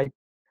and type,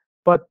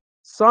 but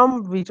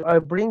some which I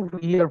bring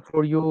here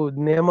for you,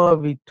 NEMA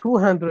with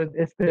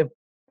 200 step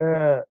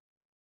uh,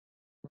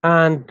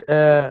 and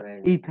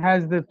it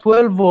has the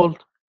 12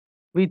 volt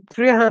with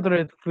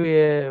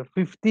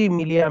 350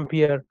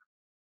 milliampere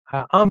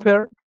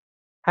ampere,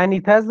 and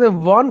it has the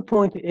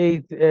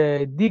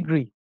 1.8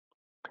 degree.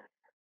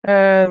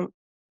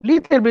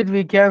 Little bit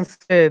we can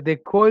say the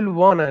coil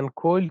 1 and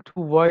coil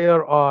 2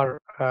 wire are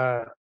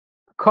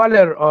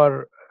color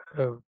are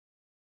uh,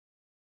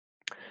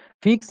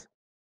 fixed,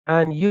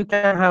 and you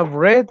can have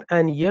red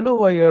and yellow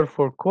wire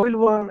for coil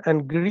 1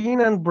 and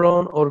green and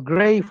brown or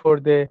gray for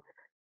the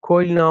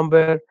coil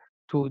number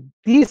 2.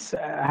 This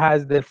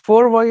has the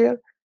 4 wire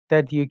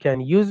that you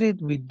can use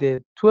it with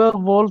the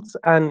 12 volts,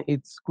 and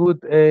it's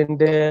good in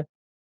the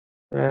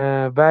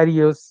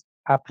various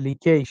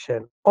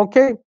application.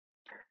 Okay.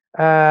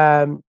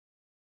 um,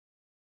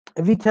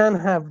 we can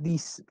have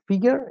this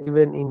figure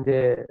even in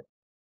the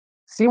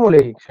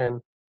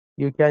simulation.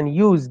 You can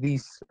use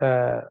this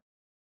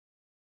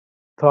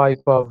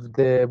type of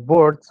the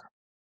boards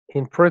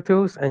in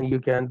Proteus, and you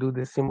can do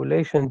the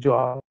simulation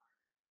job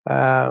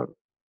uh,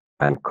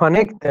 and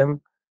connect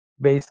them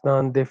based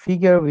on the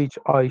figure which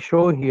I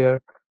show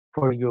here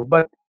for you.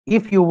 But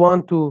if you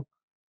want to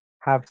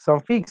have some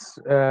fixed,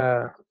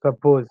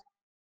 suppose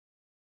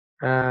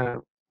uh,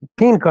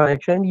 pin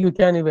connection, you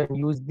can even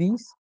use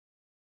these.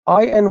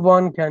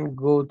 IN1 can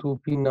go to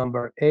pin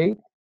number 8,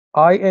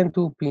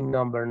 IN2 pin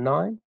number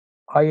 9,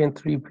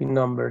 IN3 pin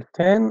number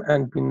 10,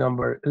 and pin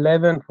number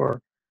 11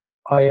 for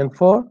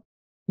IN4.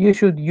 You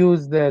should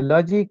use the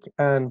logic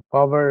and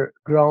power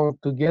ground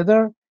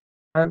together,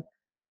 and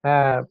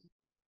uh,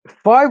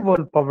 5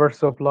 volt power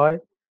supply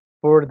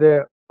for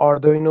the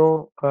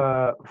Arduino,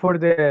 for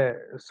the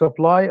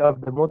supply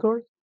of the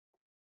motors.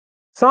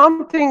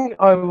 Something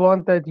I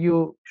want that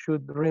you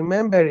should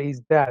remember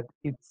is that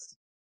it's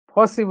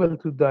possible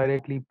to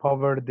directly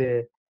power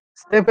the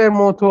stepper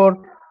motor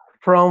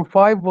from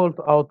 5 volt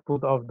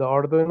output of the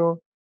Arduino,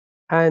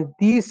 and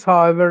this,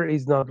 however,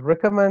 is not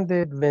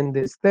recommended when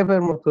the stepper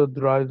motor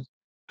drives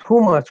too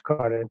much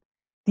current.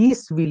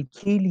 This will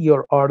kill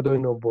your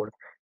Arduino board.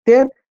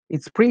 Then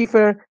it's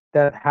preferred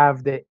that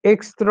have the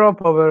extra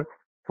power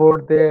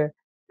for the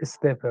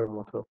stepper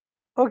motor.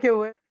 Okay,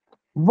 well,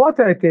 what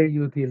I tell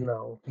you till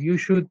now, you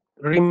should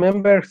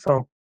remember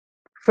some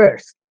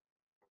first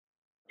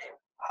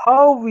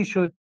how we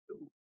should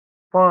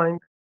find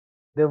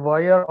the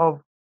wire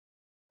of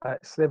a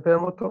stepper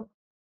motor,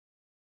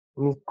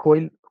 means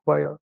coil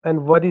wire,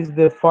 and what is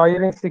the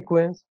firing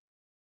sequence.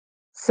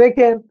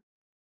 Second,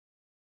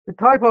 the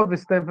type of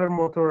stepper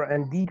motor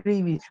and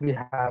degree which we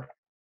have.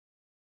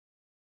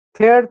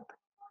 Third,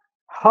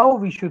 how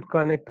we should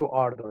connect to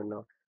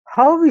Arduino.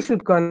 How we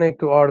should connect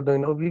to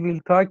Arduino, we will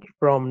talk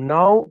from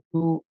now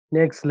to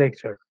next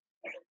lecture.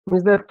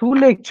 Means the two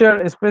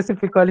lecture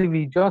specifically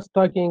we just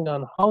talking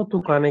on how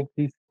to connect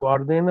this to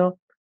Arduino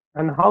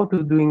and how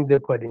to doing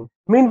the coding.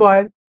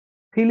 Meanwhile,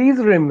 please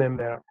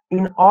remember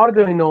in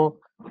Arduino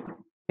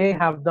they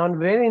have done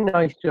very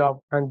nice job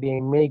and they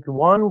make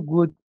one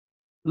good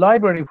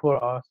library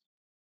for us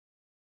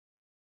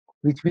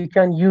which we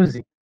can use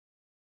it,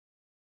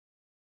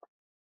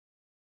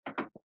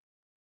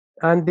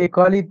 and they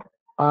call it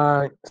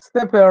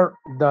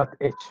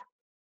stepper.h.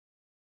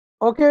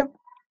 Okay,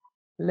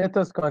 let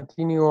us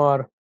continue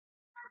our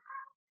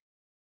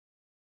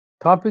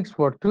topics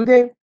for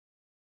today.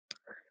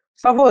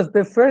 Suppose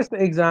the first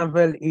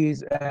example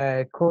is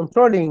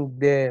controlling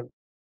the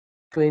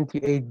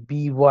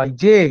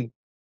 28BYJ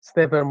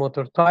stepper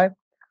motor type,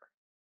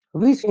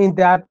 which in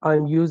that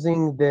I'm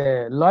using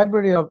the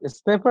library of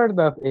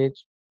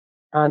stepper.h,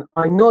 and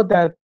I know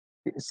that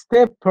the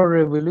step per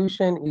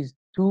revolution is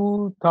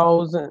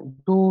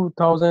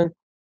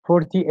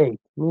 2048,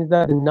 means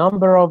that the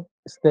number of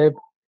step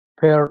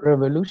per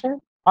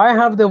revolution. I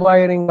have the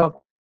wiring of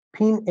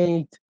pin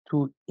 8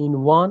 to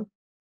in 1,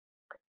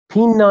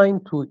 pin 9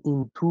 to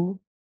in 2,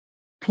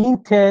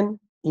 pin 10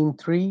 in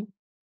 3,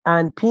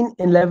 and pin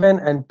 11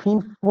 and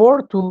pin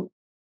 4 to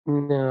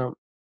pin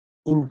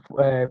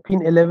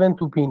 11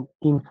 to pin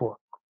in 4.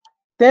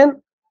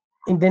 Then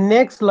in the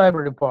next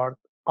library part,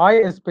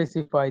 I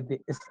specify the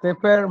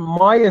stepper,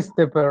 my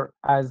stepper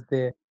as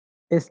the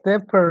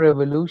step per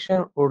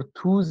revolution or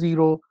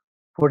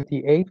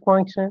 2048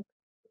 function.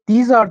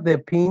 These are the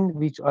pin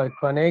which I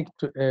connect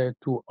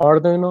to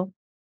Arduino.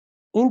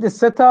 In the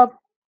setup,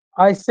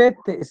 I set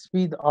the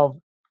speed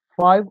of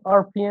 5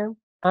 RPM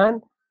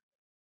and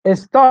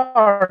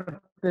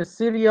start the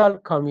serial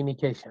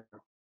communication.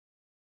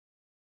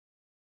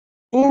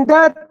 In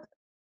that,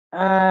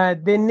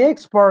 the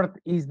next part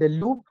is the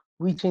loop,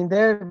 which in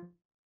there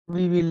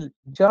we will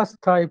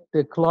just type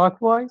the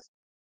clockwise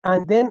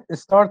and then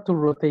start to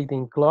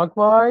rotating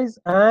clockwise.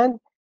 And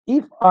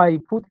if I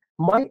put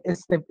my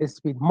step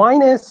speed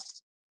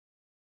minus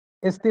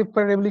step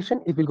per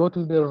revolution, it will go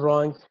to the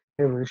wrong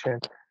revolution.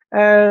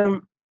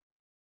 Um,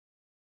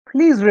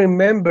 Please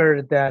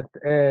remember that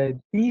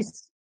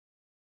this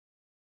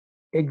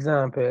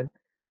example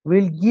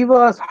will give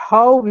us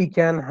how we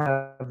can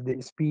have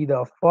the speed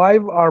of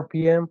 5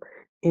 RPM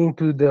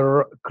into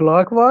the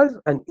clockwise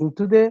and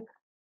into the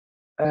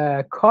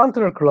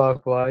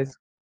counterclockwise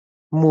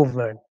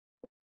movement.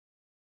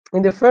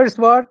 In the first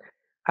part,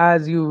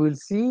 as you will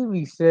see,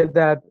 we said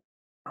that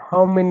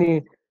how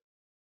many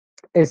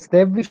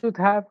steps we should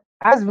have.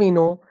 As we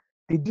know,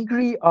 the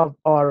degree of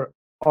our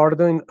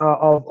Arduino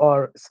of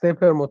our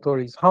stepper motor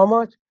is how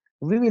much?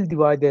 We will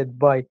divide it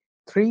by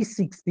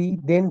 360,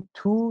 then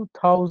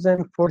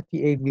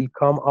 2048 will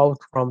come out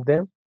from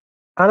them.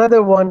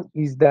 Another one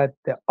is that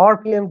the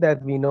RPM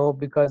that we know,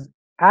 because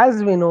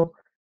as we know,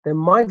 the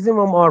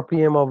maximum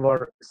RPM of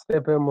our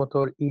stepper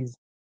motor is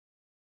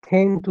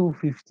 10 to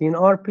 15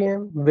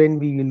 RPM. When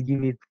we will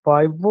give it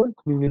 5 volt,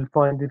 we will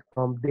find it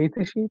from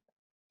datasheet.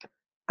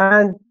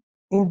 And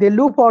in the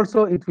loop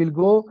also, it will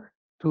go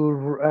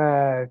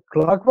to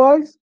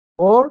clockwise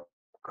or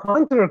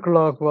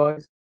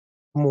counterclockwise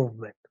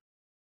movement.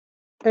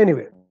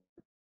 Anyway,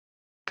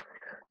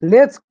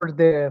 let's go to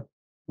the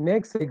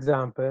next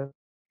example.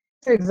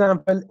 This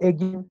example,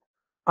 again,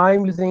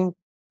 I'm using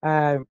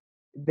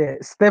the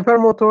stepper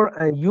motor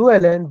and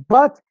ULN,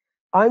 but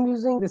I'm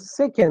using the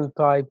second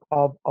type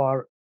of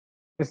our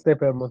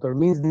stepper motor,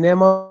 means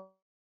NEMA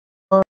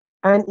 70.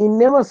 And in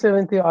NEMA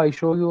 70, I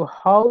show you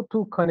how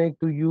to connect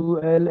to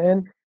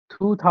ULN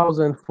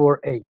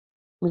 2004A.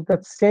 With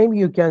that same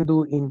you can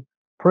do in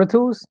Pro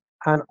Tools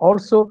and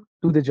also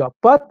do the job.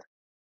 But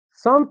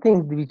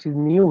something which is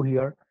new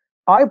here,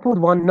 I put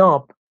one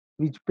knob,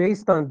 which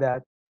based on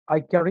that, I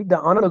can read the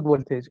analog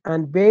voltage.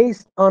 And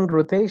based on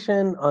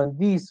rotation on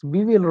this,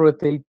 we will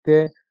rotate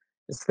the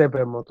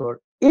stepper motor.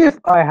 If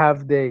I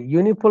have the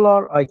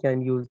unipolar, I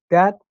can use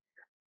that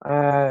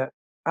uh,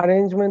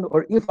 arrangement,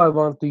 or if I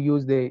want to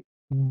use the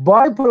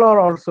bipolar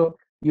also,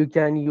 you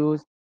can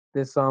use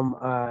the some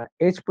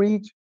H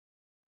bridge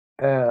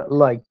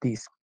like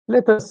this.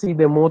 Let us see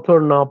the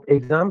motor knob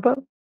example.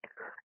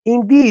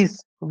 In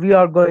this, we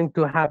are going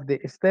to have the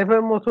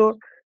stepper motor,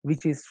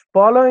 which is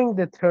following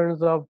the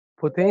terms of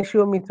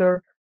potentiometer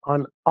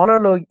on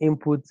analog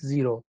input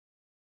 0.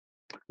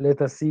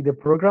 Let us see the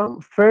program.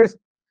 First,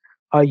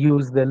 I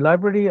use the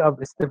library of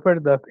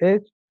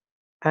stepper.h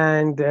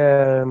and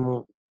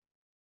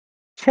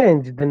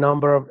change the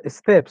number of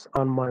steps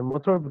on my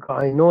motor,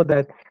 because I know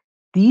that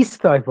this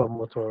type of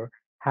motor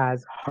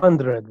has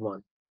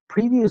 101.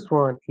 Previous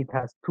one, it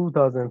has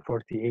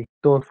 2048.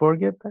 Don't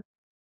forget that.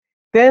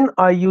 Then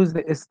I use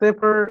the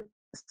stepper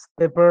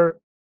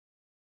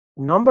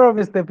number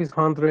of step is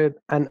 100,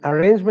 and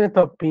arrangement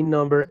of pin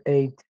number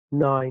 8,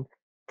 9,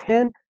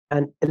 10,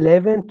 and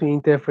 11 to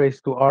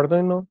interface to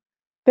Arduino.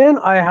 Then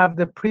I have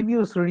the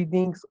previous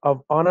readings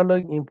of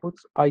analog inputs.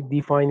 I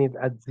define it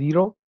at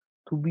 0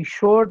 to be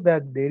sure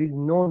that there is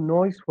no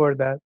noise for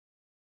that.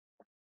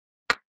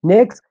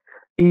 Next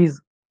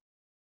is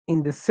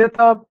in the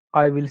setup,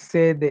 I will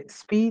set the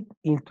speed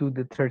into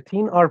the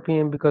 13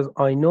 RPM, because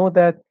I know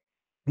that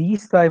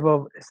these type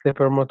of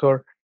stepper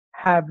motor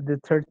have the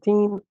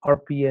 13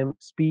 RPM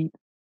speed.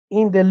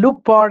 In the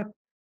loop part,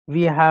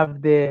 we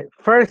have the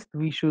first,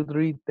 we should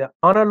read the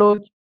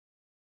analog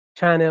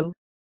channel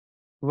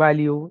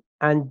value,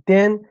 and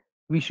then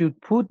we should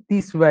put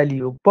this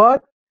value,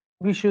 but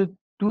we should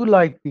do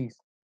like this.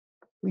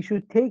 We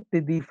should take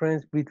the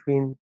difference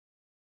between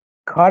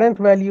current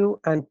value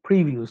and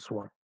previous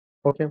one.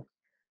 Okay.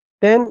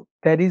 Then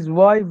that is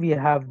why we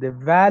have the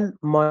val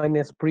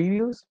minus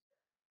previous,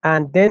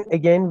 and then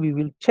again we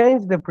will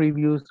change the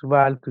previous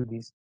val to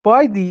this.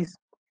 By this,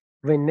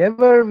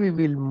 whenever we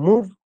will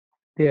move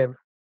the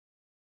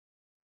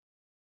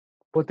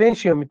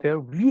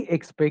potentiometer, we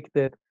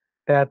expected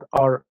that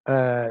our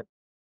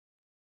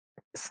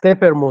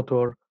stepper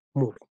motor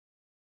move.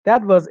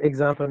 That was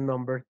example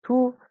number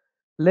 2.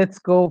 Let's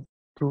go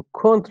to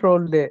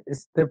control the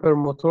stepper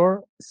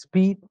motor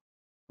speed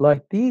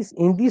like this.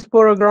 In this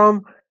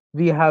program,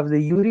 we have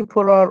the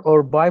unipolar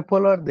or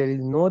bipolar. There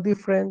is no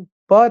difference,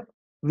 but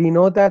we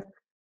know that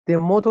the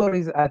motor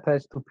is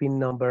attached to pin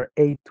number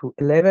 8 to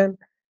 11,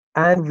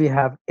 and we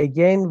have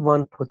again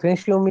one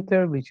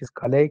potentiometer which is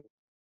connected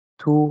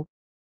to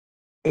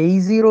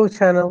A0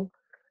 channel,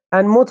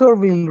 and motor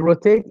will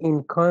rotate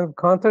in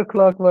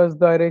counterclockwise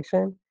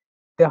direction.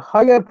 The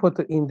higher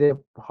in the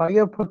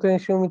higher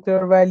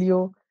potentiometer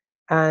value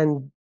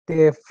and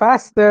the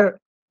faster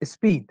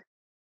speed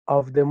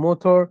of the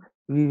motor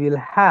we will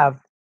have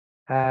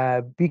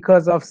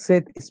because of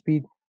set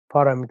speed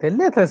parameter.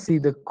 Let us see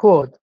the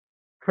code.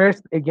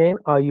 First, again,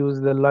 I use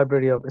the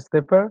library of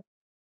stepper.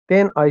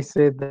 Then I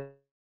set the number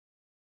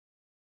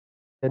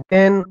of steps.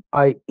 Then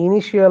I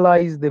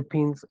initialize the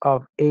pins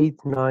of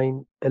 8,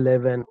 9,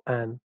 11,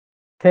 and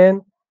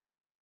 10.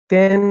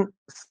 Then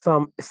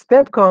some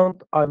step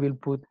count I will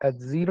put at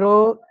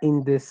 0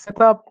 in the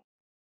setup.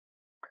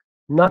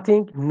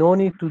 Nothing, no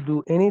need to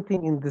do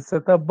anything in the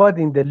setup, but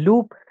in the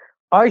loop,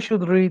 I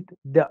should read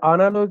the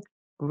analog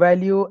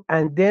value,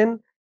 and then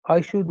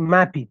I should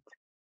map it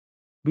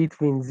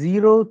between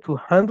 0 to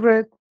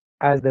 100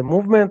 as the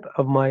movement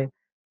of my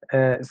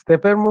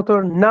stepper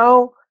motor.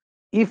 Now,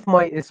 if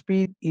my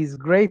speed is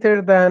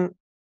greater than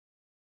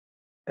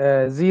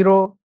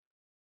 0,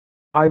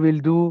 I will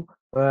do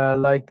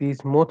like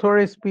this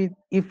motor speed.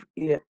 If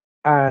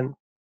and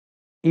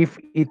If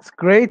it's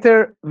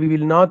greater, we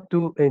will not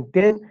do, and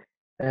then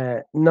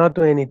not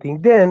do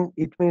anything. Then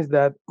it means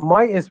that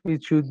my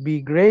speed should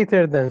be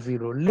greater than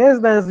zero. Less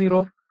than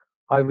zero,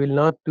 I will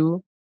not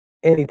do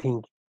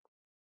anything.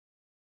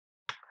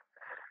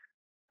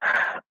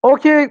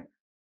 Okay,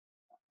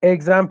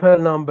 example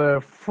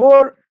number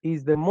 4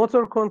 is the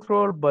motor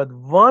control, but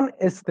one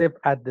step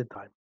at the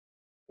time.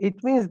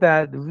 It means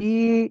that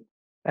we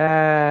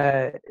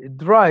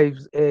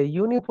drives a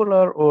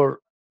unipolar or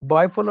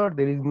bipolar.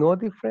 There is no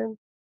difference.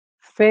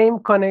 Same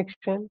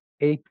connection,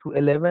 8 to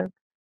 11,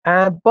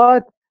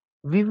 but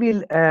we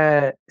will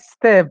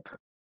step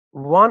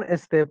one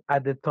step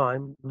at a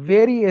time.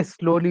 Very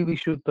slowly we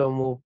should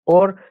move,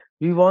 or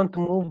we want to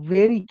move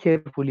very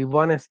carefully,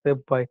 one step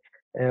by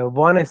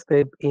one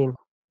step in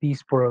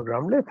this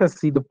program. Let us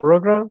see the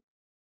program.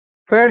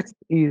 First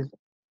is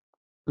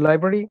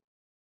library.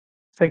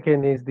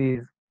 Second is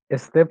this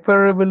step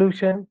per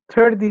revolution.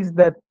 Third is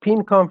that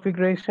pin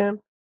configuration.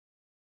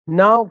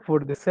 Now for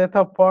the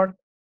setup part,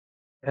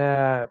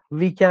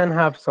 we can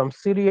have some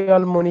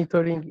serial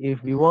monitoring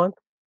if we want.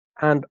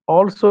 And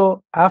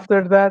also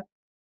after that,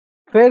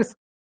 first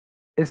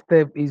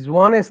step is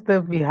one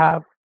step we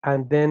have,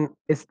 and then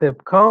a step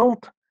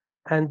count,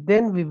 and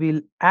then we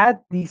will add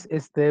this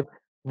step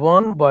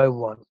one by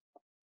one.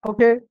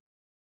 Okay,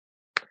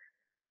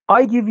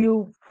 I give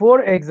you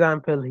 4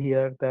 example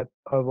here that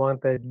I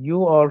want that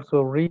you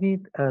also read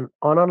it and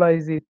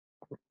analyze it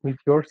with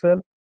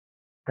yourself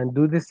and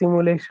do the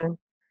simulation.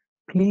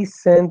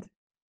 Please send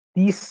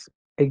this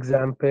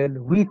example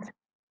with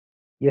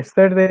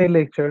yesterday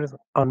lectures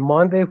on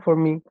Monday for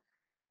me,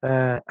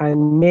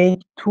 and make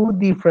 2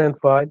 different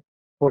files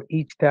for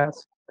each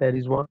task. That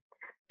is one.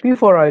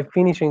 Before I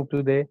finishing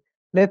today,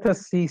 let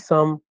us see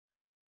some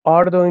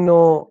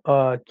Arduino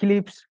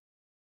clips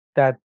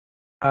that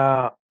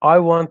I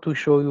want to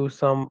show you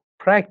some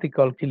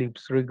practical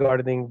clips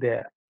regarding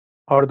the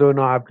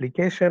Arduino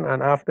application,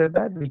 and after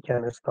that we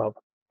can stop.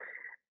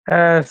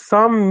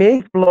 Some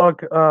make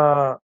block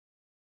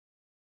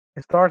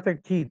starter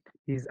kit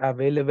is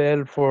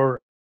available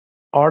for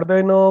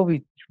Arduino,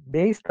 which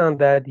based on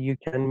that you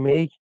can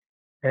make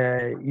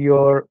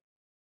your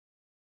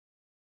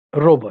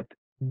robot.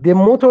 The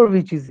motor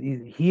which is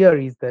here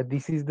is that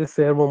this is the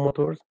servo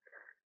motors.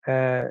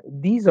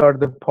 These are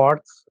the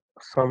parts,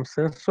 some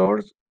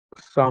sensors,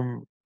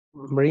 some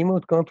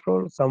remote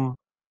control, some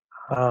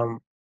um,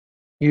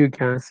 you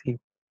can see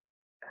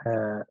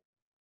uh,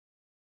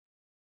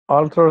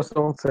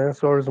 ultrasound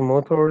sensors,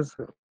 motors,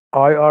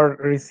 IR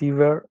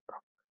receiver,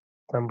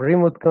 some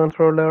remote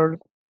controllers,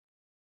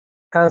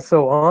 and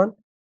so on.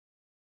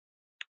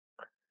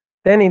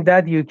 Then in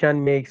that you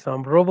can make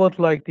some robot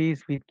like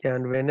this, which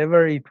can,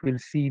 whenever it will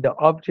see the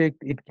object,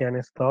 it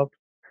can stop.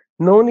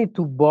 No need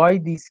to buy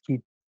this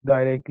kit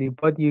directly,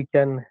 but you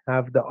can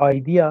have the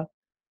idea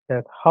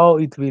that how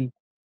it will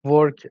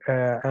work,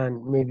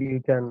 and maybe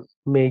you can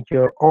make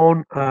your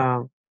own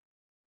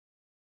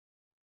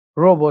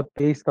robot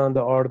based on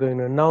the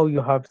Arduino. Now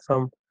you have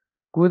some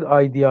good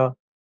idea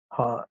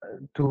uh,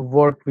 to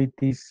work with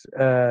this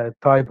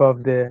type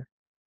of the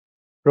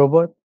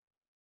robot.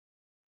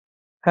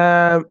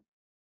 Um,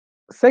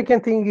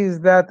 Second thing is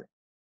that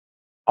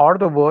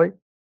Arduino,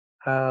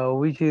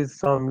 which is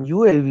some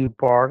UAV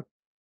part,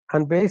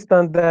 and based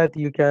on that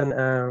you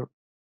can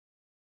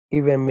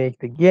even make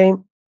the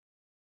game.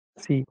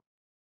 See,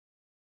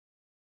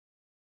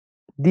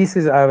 this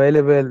is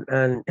available,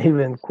 and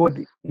even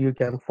code you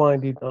can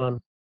find it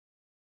on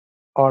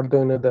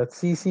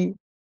arduino.cc.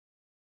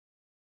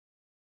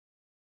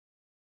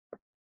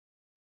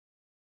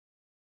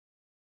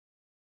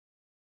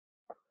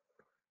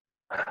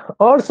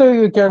 Also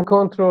you can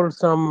control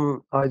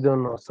some, I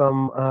don't know,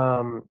 some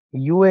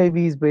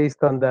UAVs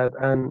based on that,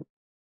 and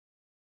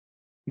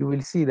you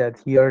will see that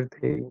here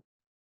they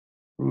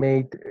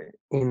made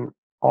in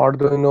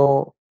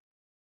Arduino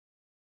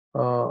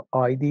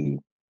IDE.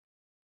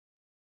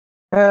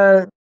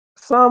 And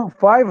some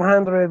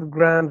 500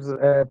 grams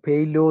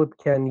payload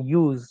can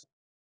use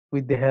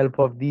with the help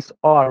of this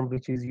arm,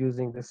 which is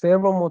using the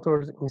servo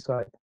motors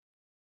inside,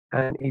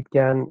 and it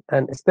can,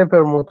 and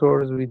stepper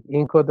motors with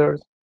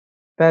encoders,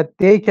 that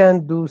they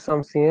can do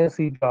some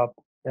CNC job.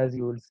 As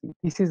you will see,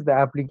 this is the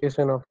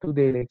application of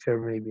today lecture.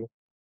 Maybe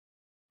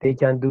they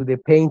can do the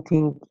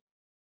painting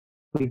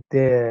with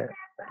the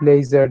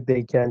laser,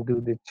 they can do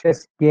the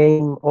chess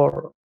game,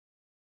 or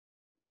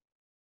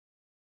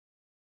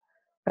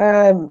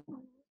um,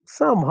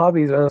 some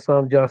hobbies, and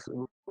some just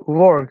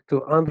work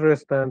to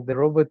understand the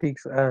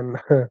robotics, and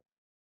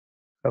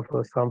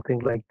suppose something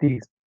like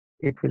this.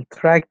 It will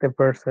track the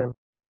person,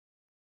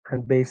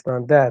 and based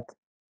on that,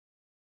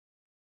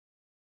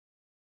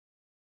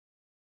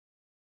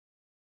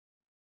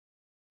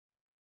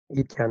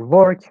 it can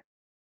work.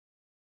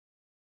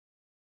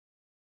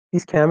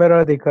 This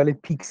camera, they call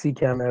it Pixie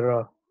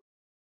camera.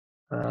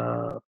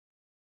 Uh,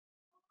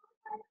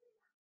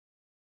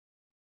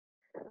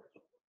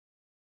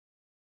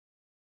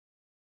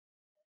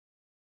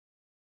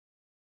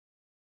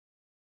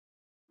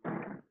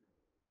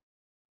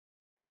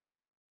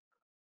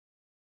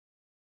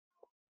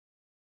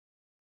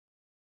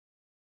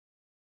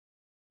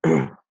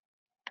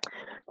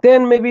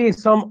 Then maybe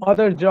some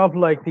other job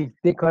like this,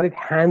 they call it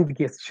hand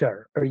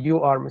gesture or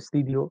U-arm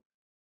studio.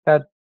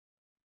 That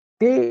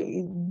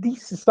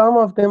these some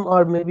of them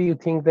are, maybe you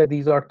think that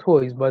these are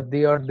toys, but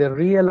they are the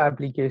real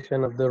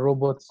application of the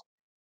robots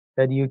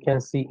that you can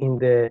see in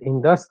the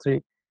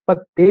industry.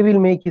 But they will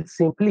make it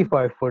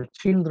simplify for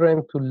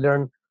children to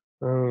learn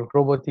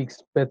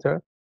robotics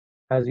better,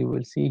 as you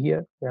will see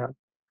here. Yeah.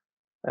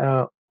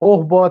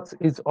 Ohbot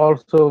is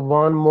also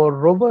one more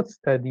robot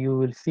that you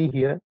will see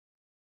here.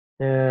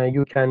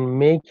 You can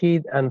make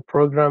it and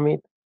program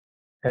it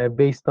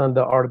based on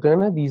the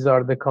Arduino. These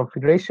are the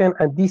configuration,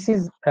 and this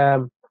is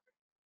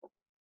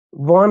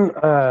one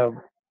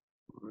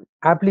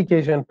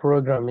application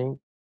programming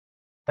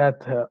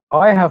that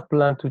I have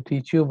planned to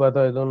teach you, but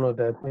I don't know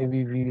that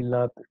maybe we will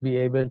not be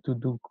able to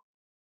do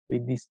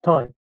with this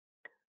time.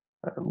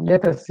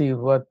 Let us see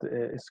what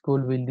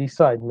school will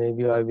decide.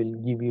 Maybe I will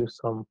give you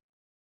some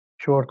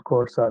short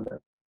course on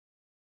it.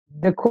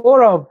 The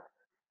core of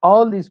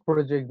all this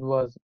project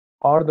was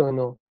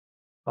Arduino,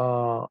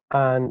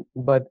 and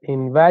but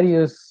in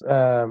various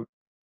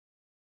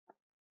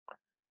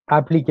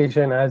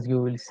application, as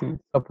you will see.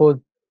 Suppose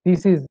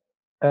this is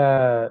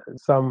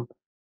some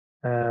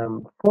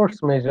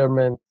force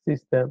measurement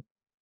system,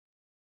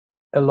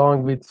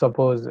 along with,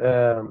 suppose,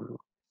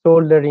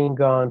 soldering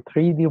gun,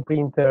 3D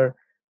printer,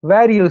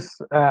 various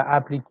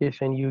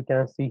application you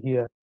can see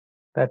here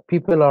that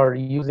people are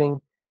using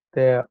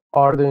the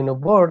Arduino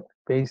board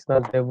based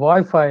on the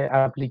Wi-Fi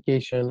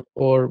application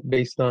or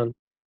based on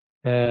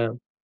uh,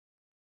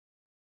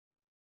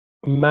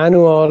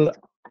 manual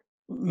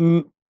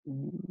m-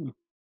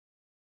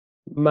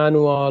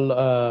 manual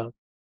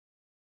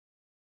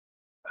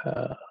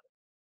uh,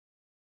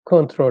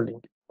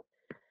 controlling.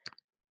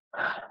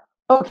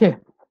 Okay,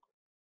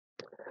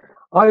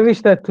 I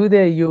wish that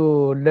today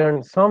you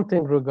learned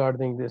something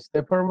regarding the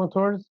stepper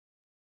motors.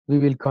 We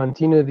will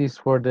continue this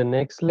for the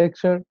next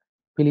lecture.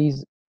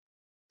 Please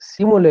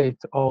simulate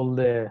all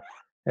the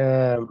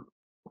um,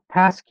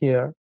 tasks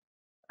here,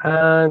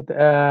 and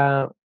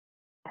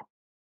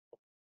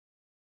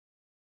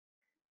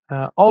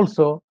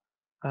also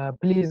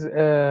please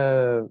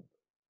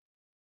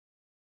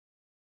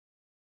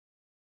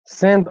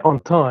send on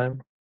time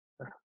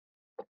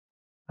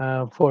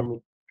for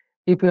me.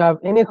 If you have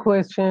any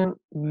question,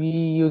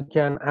 you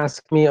can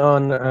ask me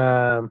on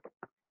um,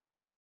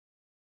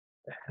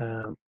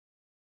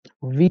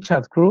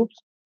 WeChat groups,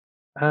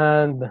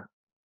 and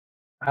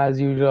as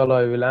usual,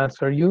 I will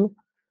answer you.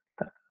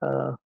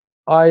 Uh,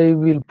 I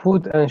will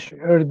put and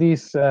share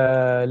these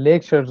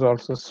lectures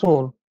also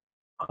soon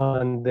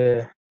on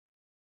the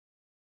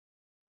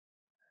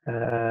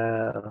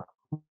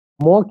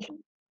MOOC.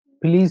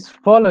 Please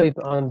follow it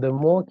on the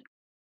MOOC.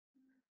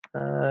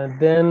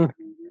 Then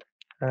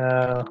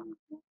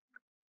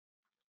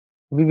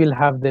we will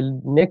have the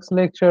next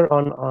lecture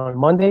on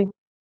Monday.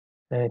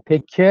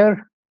 Take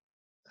care.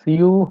 See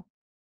you.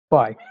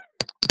 Bye.